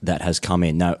has come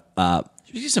in. Now,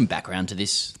 should we give some background to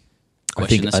this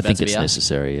question? I think it's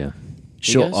necessary, yeah.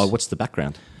 Sure. What's the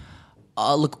background?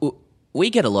 Look,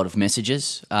 we get a lot of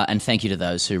messages, and thank you to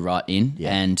those who write in.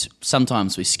 Yeah. And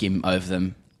sometimes we skim over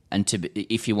them. And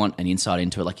if you want an insight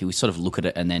into it, like you sort of look at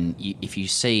it, and then if you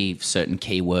see certain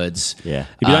keywords, if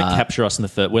you don't capture us in the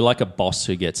first, we're like a boss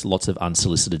who gets lots of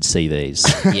unsolicited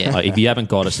CVs. Yeah. If you haven't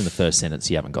got us in the first sentence,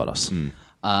 you haven't got us.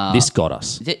 This got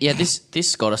us.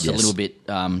 This got us a little bit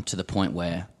to the point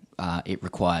where it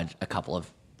required a couple of.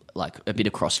 Like a bit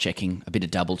of cross-checking, a bit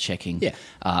of double-checking,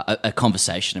 a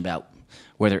conversation about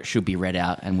whether it should be read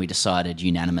out, and we decided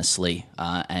unanimously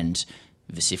and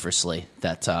vociferously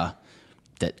that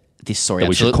this story... That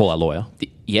we should call our lawyer.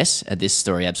 Yes, this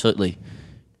story absolutely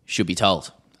should be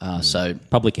told. So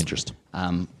public interest.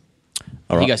 All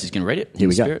you guys is going to read it? Here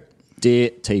we go. Spirit?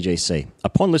 Dear TGC,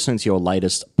 upon listening to your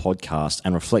latest podcast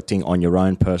and reflecting on your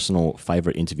own personal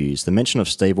favourite interviews, the mention of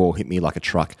Steve Waugh hit me like a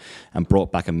truck and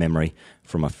brought back a memory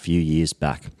from a few years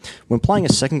back. When playing a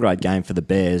second grade game for the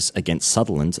Bears against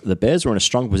Sutherland, the Bears were in a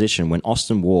strong position when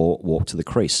Austin Waugh walked to the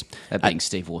crease. That being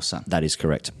Steve Waugh's son. That is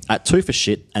correct. At 2 for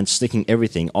shit and sticking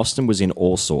everything, Austin was in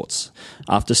all sorts.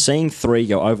 After seeing 3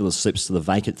 go over the slips to the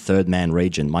vacant third man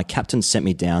region, my captain sent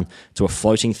me down to a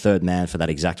floating third man for that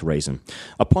exact reason.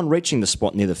 Upon reaching the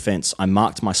spot near the fence, I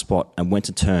marked my spot and went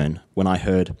to turn when I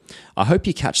heard, "I hope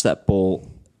you catch that ball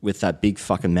with that big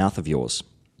fucking mouth of yours."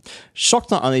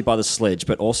 Shocked not only by the sledge,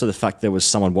 but also the fact there was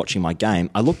someone watching my game,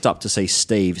 I looked up to see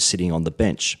Steve sitting on the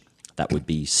bench. That would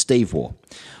be Steve Waugh.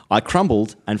 I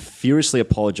crumbled and furiously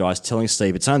apologised, telling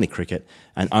Steve it's only cricket,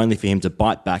 and only for him to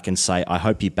bite back and say, "I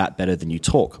hope you bat better than you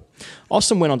talk."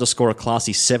 Austin went on to score a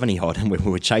classy 70-odd when we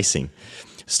were chasing.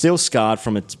 Still scarred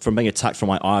from being attacked from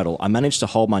my idol, I managed to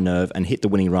hold my nerve and hit the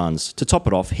winning runs. To top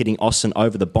it off, hitting Austin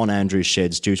over the Bon Andrews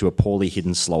sheds due to a poorly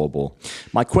hidden slower ball.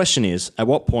 My question is, at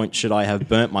what point should I have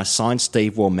burnt my signed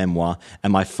Steve Waugh memoir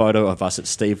and my photo of us at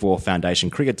Steve Waugh Foundation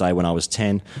Cricket Day when I was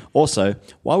 10? Also,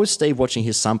 why was Steve watching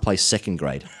his son play second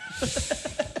grade?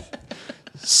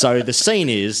 So the scene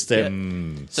is... So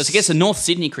it's against the North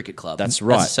Sydney Cricket Club. That's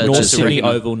right. North Sydney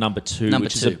Oval number 2,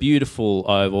 which is a beautiful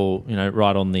oval,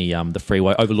 right on the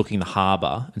freeway, overlooking the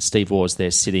harbour. And Steve Waugh is there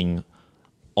sitting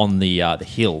on the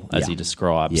hill, as he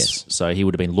describes. Yes. So he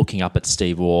would have been looking up at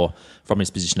Steve Waugh from his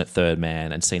position at third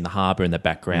man and seeing the harbour in the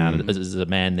background. As a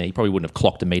man there, he probably wouldn't have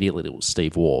clocked immediately that it was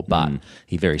Steve Waugh, but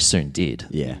he very soon did.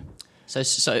 Yeah.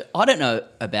 So I don't know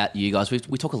about you guys.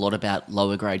 We talk a lot about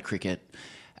lower grade cricket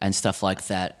and stuff like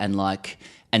that,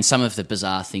 and some of the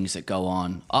bizarre things that go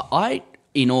on. I,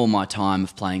 in all my time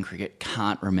of playing cricket,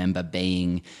 can't remember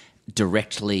being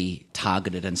directly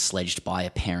targeted and sledged by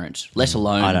a parent, let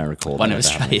alone I don't recall one of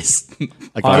that Australia's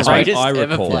greatest ever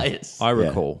recall. players. I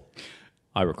recall.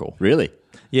 Really?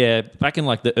 Yeah, back in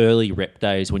the early rep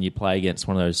days when you'd play against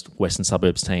one of those Western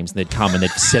Suburbs teams, and they'd come and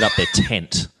they'd set up their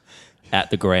tent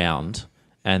at the ground.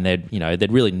 And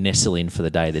they'd really nestle in for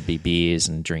the day. There'd be beers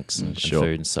and drinks and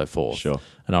food and so forth. Sure.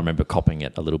 And I remember copping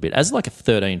it a little bit as like a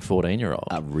 13, 14-year-old.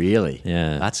 Really?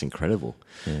 Yeah. That's incredible.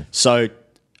 Yeah. So,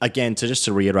 again,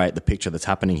 to reiterate the picture that's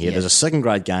happening here, there's a second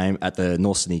grade game at the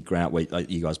North Sydney ground where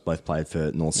you guys both played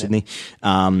for North Sydney.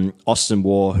 Austin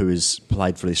Waugh, who has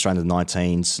played for the Australian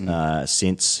 19s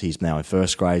since, he's now in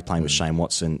first grade, playing with Shane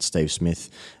Watson, Steve Smith,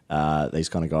 these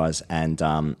kind of guys.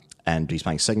 And he's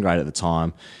playing second grade at the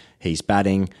time. He's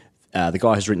batting. The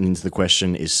guy who's written into the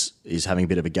question is having a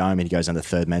bit of a go. I mean, he goes under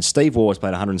third man. Steve Waugh has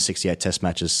played 168 test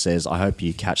matches, says, "I hope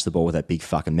you catch the ball with that big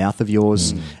fucking mouth of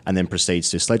yours," and then proceeds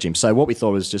to sledge him. So what we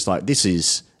thought was just this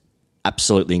is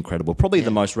absolutely incredible. Probably the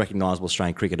most recognisable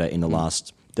Australian cricketer in the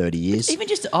last 30 years. Even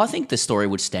I think the story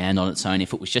would stand on its own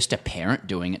if it was just a parent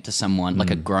doing it to someone,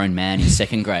 like a grown man in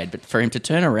second grade. But for him to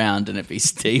turn around and it be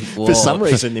Steve Waugh. For some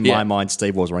reason, in my mind,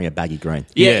 Steve Waugh's wearing a baggy green.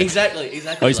 Yeah, exactly.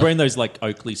 Oh, he's wearing those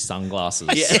Oakley sunglasses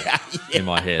in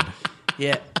my head.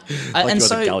 Yeah. And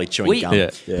so gully chewing gum.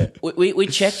 We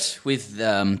checked with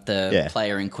the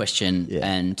player in question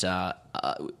and...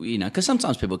 because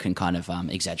sometimes people can kind of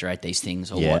exaggerate these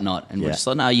things or whatnot, and we're just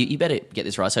like, no, you better get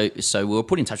this right. So we were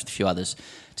put in touch with a few others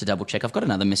to double check. I've got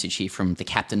another message here from the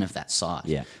captain of that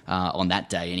side. On that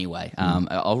day anyway.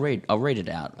 I'll read it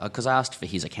out because I asked for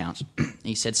his account.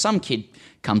 He said, "Some kid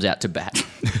comes out to bat.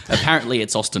 Apparently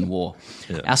it's Austin Waugh.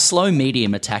 Our slow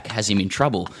medium attack has him in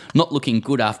trouble. Not looking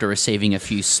good after receiving a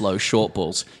few slow short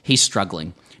balls. He's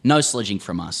struggling. No sledging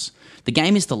from us. The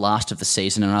game is the last of the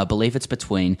season, and I believe it's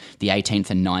between the 18th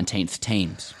and 19th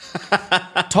teams.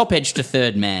 Top edge to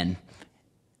third man.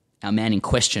 Our man in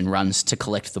question runs to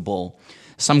collect the ball.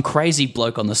 Some crazy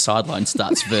bloke on the sideline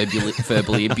starts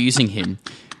verbally abusing him.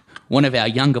 One of our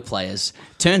younger players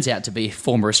turns out to be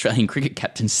former Australian cricket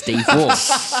captain Steve Waugh.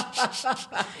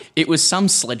 It was some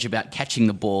sledge about catching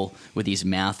the ball with his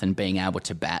mouth and being able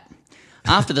to bat.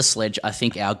 After the sledge, I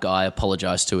think our guy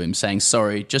apologised to him, saying,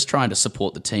 sorry, just trying to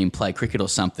support the team, play cricket or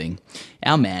something.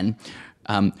 Our man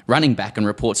runs back and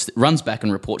reports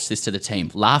this to the team,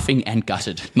 laughing and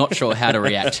gutted, not sure how to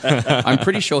react. I'm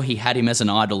pretty sure he had him as an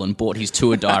idol and bought his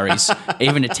tour diaries,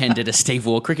 even attended a Steve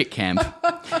Waugh cricket camp.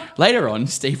 Later on,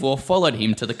 Steve Waugh followed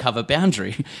him to the cover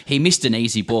boundary. He missed an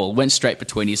easy ball, went straight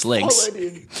between his legs.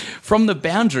 From the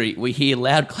boundary, we hear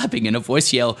loud clapping and a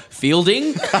voice yell,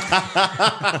 fielding?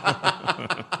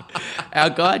 Our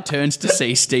guy turns to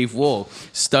see Steve Waugh,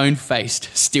 stone-faced,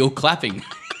 still clapping.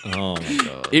 Oh, my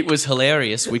God. It was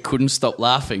hilarious. We couldn't stop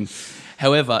laughing.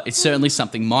 However, it's certainly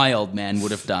something my old man would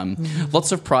have done.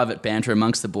 Lots of private banter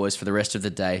amongst the boys for the rest of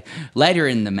the day. Later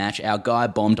in the match, our guy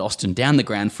bombed Austin down the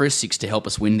ground for a 6 to help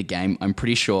us win the game. I'm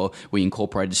pretty sure we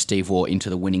incorporated Steve Waugh into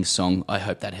the winning song. I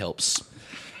hope that helps.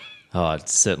 Oh, it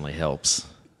certainly helps.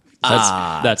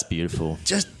 That's beautiful.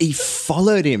 Just he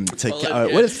followed him to go.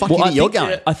 Where the fuck do you think you're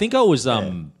going? I think I was,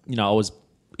 I was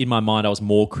in my mind, I was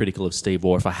more critical of Steve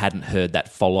Waugh if I hadn't heard that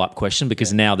follow-up question,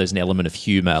 because now there's an element of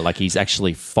humour. Like, he's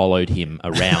actually followed him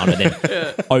around and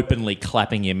then openly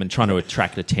clapping him and trying to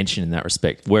attract attention in that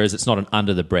respect. Whereas it's not an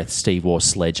under-the-breath Steve Waugh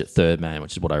sledge at third man,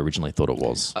 which is what I originally thought it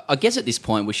was. I guess at this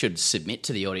point we should submit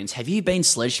to the audience. Have you been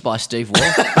sledged by Steve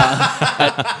Waugh?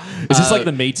 Is this like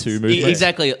the Me Too movement?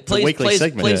 Exactly.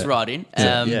 Please write in.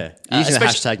 Using the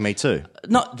hashtag Me Too.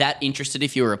 Not that interested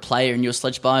if you were a player and you were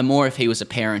sledged by, more if he was a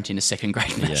parent in a second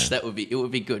grade match. It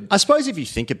would be good. I suppose if you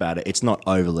think about it, it's not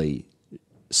overly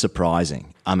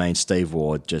surprising. I mean, Steve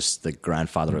Waugh, just the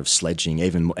grandfather of sledging.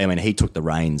 He took the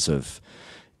reins of,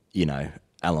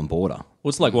 Alan Border. Well,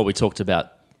 it's like what we talked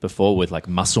about before with like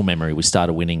muscle memory. We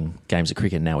started winning games of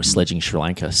cricket and now we're sledging Sri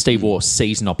Lanka. Steve Waugh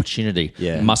sees an opportunity.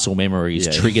 Yeah. Muscle memory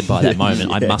is triggered by that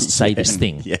moment. I must say this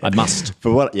thing. Yeah. I must.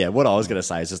 But what I was going to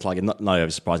say is just like not over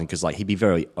surprising, because like he'd be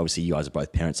very, obviously you guys are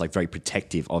both parents, like very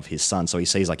protective of his son. So he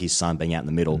sees like his son being out in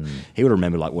the middle. He would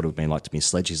remember like what it would have been like to be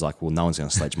sledged. He's like, well, no one's going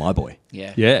to sledge my boy.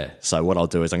 Yeah. So what I'll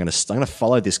do is I'm going to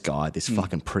follow this guy, this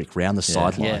fucking prick, round the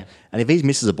sideline. Yeah. And if he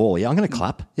misses a ball, I'm going to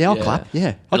clap. I'll clap.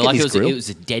 Yeah. I'll get his grill. It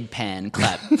was a deadpan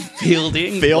clap.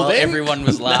 Fielding while everyone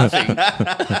was laughing.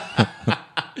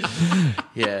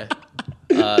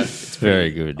 It's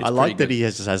very good. I like that he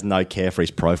has no care for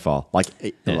his profile.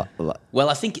 Well,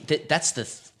 I think that's the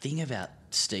thing about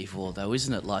Steve Waugh, though,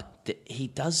 isn't it? Like he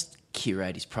does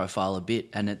curate his profile a bit,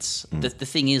 and it's the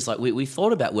thing is, like we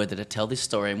thought about whether to tell this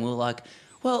story, and we were like,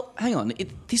 well, hang on,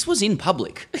 this was in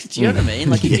public. Do you know what I mean?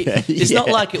 Like, it's not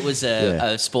like it was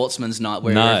a sportsman's night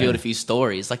where he revealed a few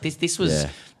stories. Like this was.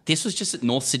 This was just at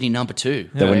North Sydney number 2.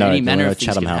 There were no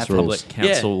Chatham House rules.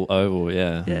 Council Oval,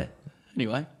 Yeah.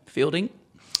 Anyway, fielding.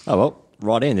 Oh, well,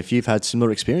 right in if you've had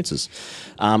similar experiences.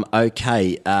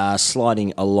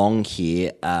 Sliding along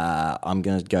here, I'm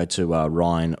going to go to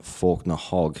Ryan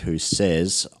Faulkner-Hogg, who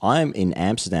says, I'm in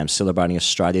Amsterdam celebrating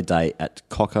Australia Day at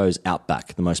Coco's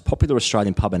Outback, the most popular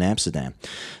Australian pub in Amsterdam.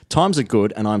 Times are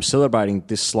good, and I'm celebrating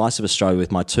this slice of Australia with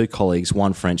my 2 colleagues,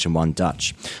 one French and one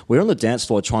Dutch. We're on the dance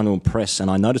floor trying to impress, and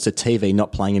I noticed a TV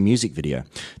not playing a music video.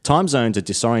 Time zones are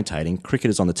disorientating. Cricket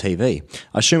is on the TV.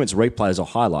 I assume it's replays or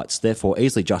highlights, therefore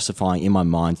easily justifying in my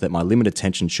mind that my limited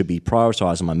attention should be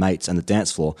prioritised on my mates and the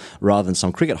dance floor rather than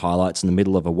some cricket highlights in the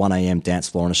middle of a 1 a.m. dance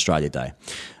floor on Australia Day.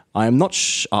 I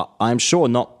am sure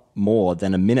not more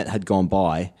than a minute had gone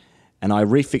by, and I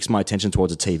refixed my attention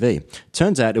towards the TV.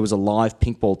 Turns out it was a live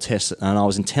pink ball test, and I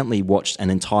was intently watched an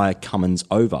entire Cummins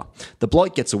over. The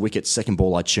bloke gets a wicket, second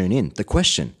ball I tune in. The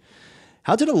question,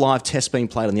 how did a live test being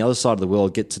played on the other side of the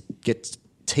world get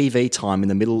TV time in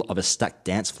the middle of a stacked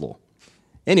dance floor?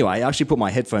 Anyway, I actually put my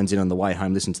headphones in on the way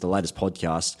home, listened to the latest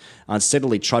podcast, and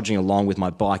steadily trudging along with my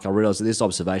bike, I realised that this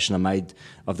observation I made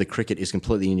of the cricket is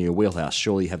completely in your wheelhouse.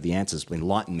 Surely you have the answers.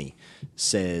 Enlighten me,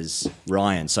 says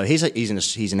Ryan. So he's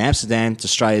in Amsterdam, it's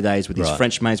Australia Days with his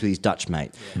French mates, with his Dutch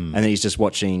mate, and then he's just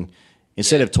watching.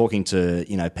 Instead of talking to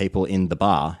people in the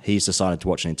bar, he's decided to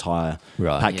watch an entire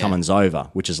Pat Cummins over,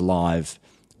 which is live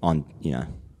on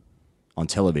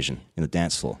television in the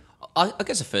dance floor. I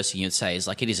guess the first thing you'd say is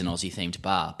like it is an Aussie-themed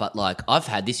bar, but like I've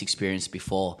had this experience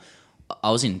before.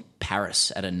 I was in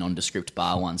Paris at a nondescript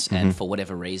bar once, and for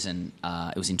whatever reason,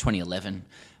 it was in 2011.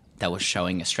 They were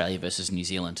showing Australia versus New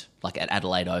Zealand, like at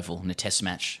Adelaide Oval in a Test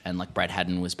match, and like Brad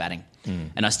Haddon was batting,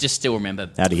 and I just still remember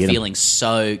feeling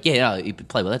so he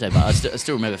played well that day, but I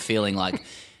still remember feeling like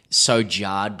so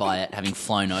jarred by it, having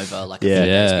flown over like a few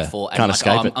days before, and can't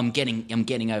escape it. I'm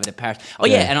getting over to Paris.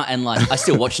 And I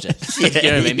still watched it. You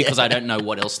know what I mean? Because I don't know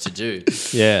what else to do.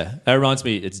 Yeah, it reminds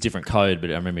me. It's a different code,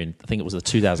 but I remember. I think it was the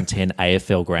 2010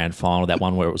 AFL Grand Final, that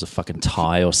one where it was a fucking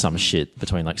tie or some shit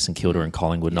between like St Kilda and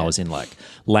Collingwood, and I was in like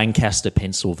Lancaster,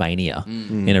 Pennsylvania,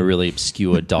 in a really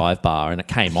obscure dive bar, and it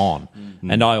came on.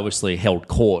 And I obviously held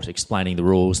court explaining the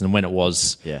rules. And when it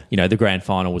was, the grand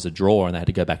final was a draw and they had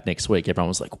to go back next week, everyone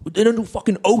was like, they don't do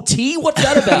fucking OT? What's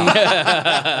that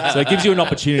about? So it gives you an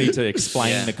opportunity to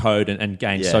explain the code and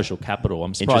gain social capital.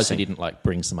 I'm surprised they didn't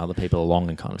bring some other people along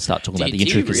and kind of start talking about the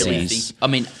intricacies. Really think, I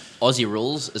mean, Aussie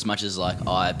rules, as much as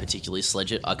I particularly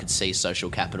sledge it, I could see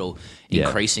social capital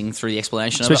increasing through the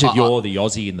explanation Especially of it. if you're the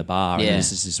Aussie in the bar and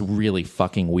this is this really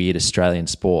fucking weird Australian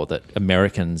sport that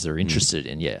Americans are interested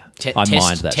in. I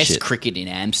mind that Test shit. cricket in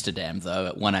Amsterdam, though,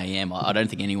 at 1 a.m, I don't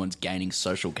think anyone's gaining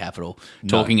social capital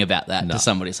talking about that to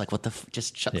somebody. It's like, what the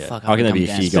just shut the fuck up. I can be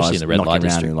a few guys in the red light knocking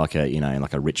around district. in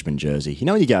like a Richmond jersey. You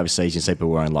know when you go overseas, you see people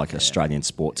wearing Australian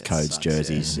sports codes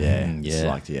jerseys. It's the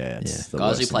guys who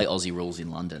worst play Aussie rules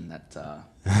in London, that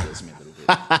kills me a little bit.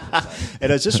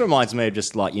 And it just reminds me of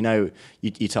just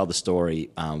you told the story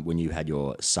when you had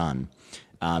your son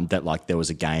that there was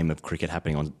a game of cricket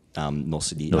happening on North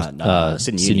Sydney,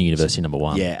 Sydney University number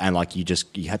 1. Yeah, and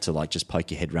you had to just poke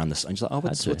your head around this, and you're like,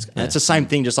 it's the same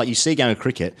thing. Just like you see a game of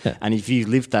cricket, and if you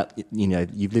lived that,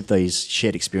 you've lived these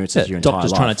shared experiences your entire life.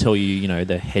 Doctor's trying to tell you,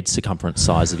 the head circumference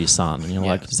size of your son, and you're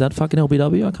like, is that fucking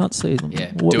LBW? I can't see.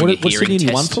 Yeah, what's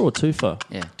Sydney 1 for or 2 for?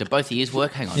 Yeah, do both ears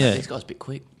work? Hang on, these guys a bit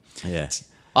quick. Yeah,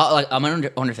 I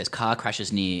wonder if there's car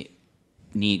crashes near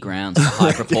grounds in a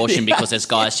high proportion because there's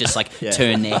guys just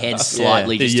turn their heads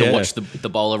slightly to watch the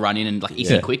bowler run in and is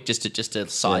he quick just to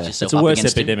size yourself it's a up worse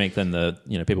against epidemic than the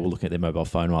people looking at their mobile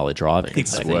phone while they're driving.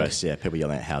 It's worse, people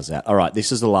yelling out, how's that? All right,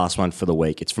 this is the last one for the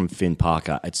week. It's from Finn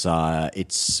Parker. It's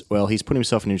he's put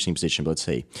himself in an interesting position, but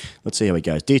let's see how he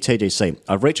goes. Dear TGC,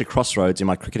 I've reached a crossroads in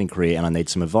my cricketing career and I need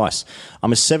some advice.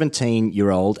 I'm a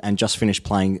 17-year-old and just finished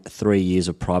playing 3 years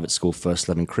of private school first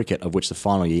 11 cricket, of which the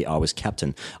final year I was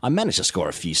captain. I managed to score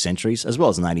a few centuries, as well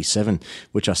as an 87,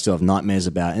 which I still have nightmares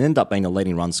about, and ended up being the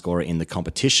leading run scorer in the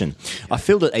competition. I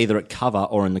fielded either at cover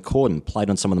or in the cordon, played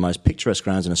on some of the most picturesque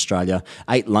grounds in Australia,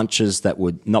 ate lunches that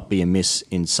would not be amiss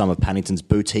in some of Paddington's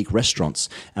boutique restaurants,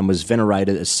 and was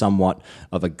venerated as somewhat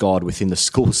of a god within the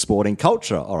school sporting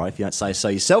culture. All right, if you don't say so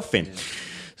yourself, Finn. Yeah.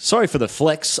 Sorry for the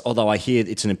flex, although I hear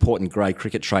it's an important grade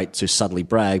cricket trait to subtly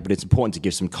brag, but it's important to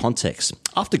give some context.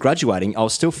 After graduating, I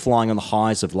was still flying on the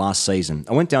highs of last season.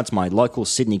 I went down to my local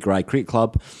Sydney Grade Cricket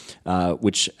Club,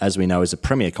 which, as we know, is a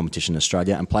premier competition in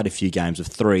Australia, and played a few games of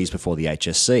threes before the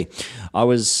HSC. I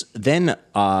was then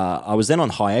on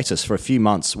hiatus for a few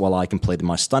months while I completed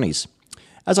my studies.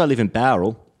 As I live in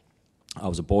Bowral, I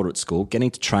was a boarder at school.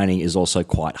 Getting to training is also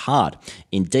quite hard.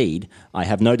 Indeed, I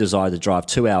have no desire to drive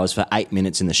 2 hours for 8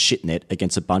 minutes in the shit net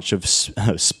against a bunch of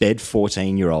sped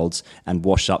 14-year-olds and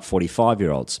washed-up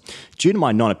 45-year-olds. Due to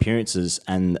my non-appearances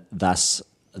and thus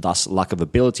lack of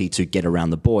ability to get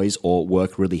around the boys or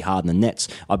work really hard in the nets,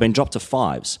 I've been dropped to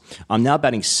fives. I'm now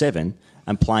batting 7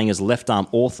 and playing as left-arm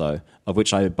ortho, of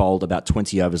which I bowled about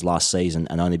 20 overs last season,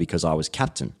 and only because I was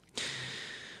captain.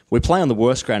 We play on the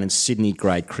worst ground in Sydney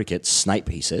grade cricket, Snape,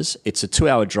 he says. It's a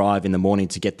 2-hour drive in the morning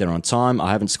to get there on time.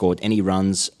 I haven't scored any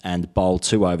runs and bowled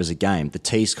 2 overs a game. The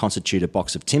tees constitute a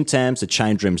box of Tim Tams, the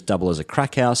change rooms double as a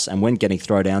crack house, and when getting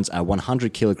throwdowns, our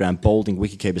 100-kilogram balding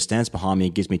wicketkeeper stands behind me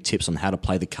and gives me tips on how to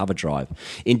play the cover drive.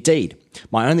 Indeed,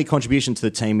 my only contribution to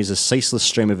the team is a ceaseless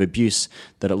stream of abuse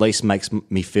that at least makes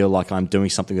me feel like I'm doing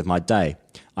something with my day.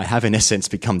 I have, in essence,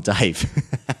 become Dave.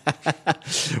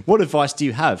 What advice do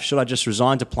you have? Should I just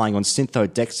resign to playing on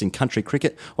Syntho decks in country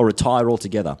cricket or retire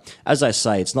altogether? As I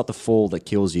say, it's not the fall that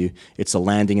kills you. It's the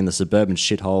landing in the suburban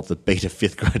shithole of the beta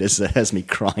fifth graders that has me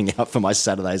crying out for my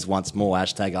Saturdays once more.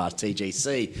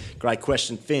 #RTGC. Great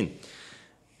question, Finn.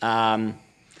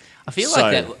 I feel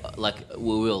like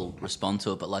we will respond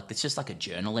to it, but it's just like a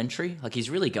journal entry. He's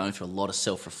really going through a lot of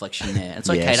self-reflection there. It's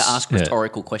okay to ask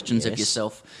rhetorical questions of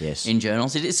yourself in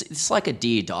journals. It's like a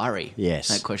dear diary. Yes,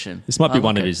 that question. This might be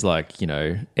one of his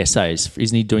essays.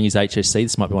 Isn't he doing his HSC?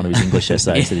 This might be one of his English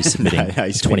essays that he's submitting. No,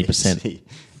 he's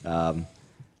 20%.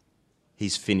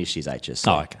 He's finished his HSC.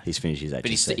 Oh, okay. He's finished his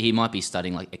HSC. But he might be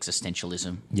studying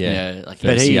existentialism. Yeah,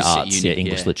 but he's arts,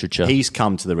 English literature. He's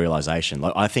come to the realization.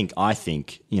 I think,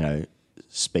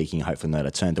 speaking hopefully not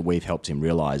a turn, that we've helped him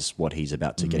realise what he's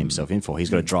about to get himself in for. He's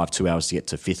got to drive 2 hours to get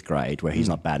to 5th grade, where he's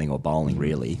not batting or bowling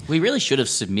really. We really should have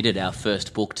submitted our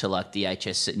first book to the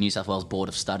HS New South Wales Board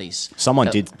of Studies. Someone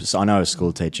did. I know a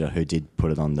school teacher who did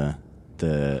put it on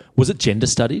the. Was it gender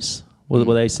studies? Were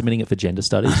they submitting it for gender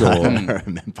studies or I don't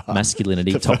remember.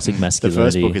 Masculinity, toxic masculinity? The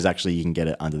first book is actually, you can get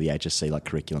it under the HSC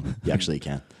curriculum. You actually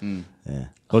can. Yeah.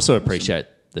 I also appreciate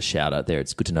the shout out there.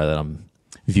 It's good to know that I'm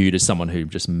viewed as someone who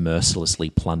just mercilessly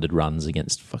plundered runs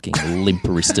against fucking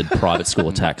limp-wristed private school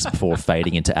attacks before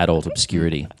fading into adult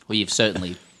obscurity. Well, you've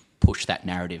certainly pushed that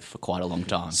narrative for quite a long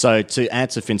time. So to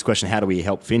answer Finn's question, how do we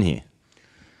help Finn here?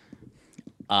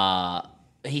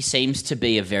 he seems to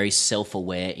be a very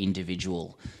self-aware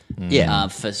individual.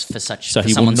 For such. So for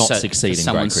he will someone not so, succeed for in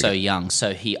someone grade so cricket. young.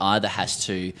 So he either has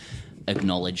to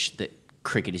acknowledge that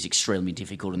cricket is extremely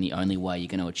difficult, and the only way you're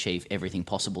going to achieve everything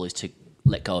possible is to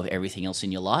let go of everything else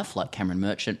in your life, like Cameron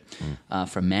Merchant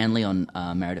from Manly on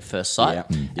Married at First Sight,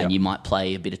 and you might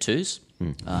play a bit of twos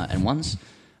and ones,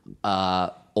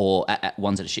 or at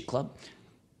ones at a shit club,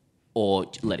 or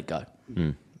let it go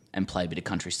and play a bit of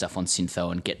country stuff on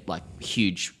Syntho and get like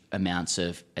huge amounts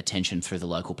of attention through the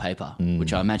local paper,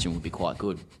 which I imagine would be quite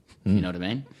good. You know what I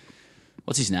mean?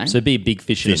 What's his name? So be a big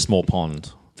fish in a small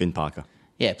pond. Finn Parker.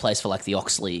 Yeah, plays for like the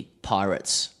Oxley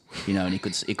Pirates, and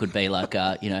it could be like,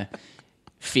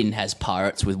 Finn has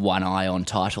Pirates with one eye on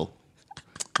title.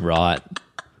 Right.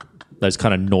 Those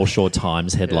kind of North Shore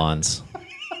Times headlines.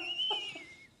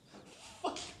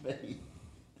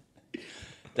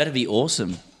 That'd be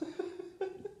awesome.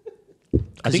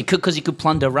 Because he could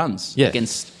plunder runs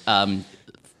against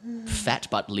fat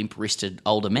but limp-wristed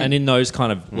older men. And in those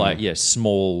kind of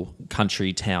small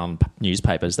country town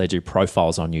newspapers, they do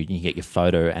profiles on you. And you get your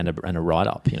photo and a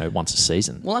write-up, once a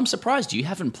season. Well, I'm surprised you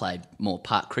haven't played more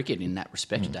park cricket in that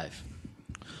respect, Dave.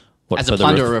 What, as a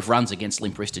plunderer of runs against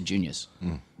limp-wristed juniors.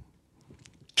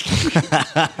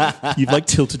 You've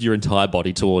tilted your entire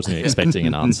body towards me expecting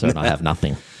an answer, and I have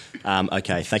nothing.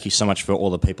 Okay, thank you so much for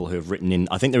all the people who have written in.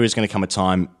 I think there is going to come a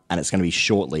time, and it's going to be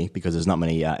shortly, because there's not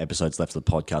many episodes left of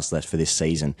the podcast left for this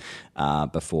season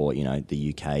before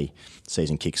the UK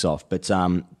season kicks off. But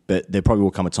there probably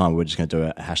will come a time where we're just going to do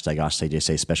a hashtag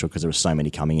AskCGC special, because there are so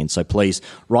many coming in. So please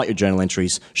write your journal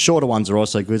entries. Shorter ones are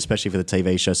also good, especially for the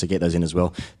TV show, so get those in as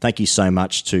well. Thank you so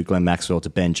much to Glenn Maxwell, to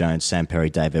Ben Jones, Sam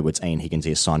Perry, Dave Edwards, Ian Higgins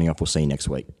here signing off. We'll see you next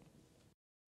week.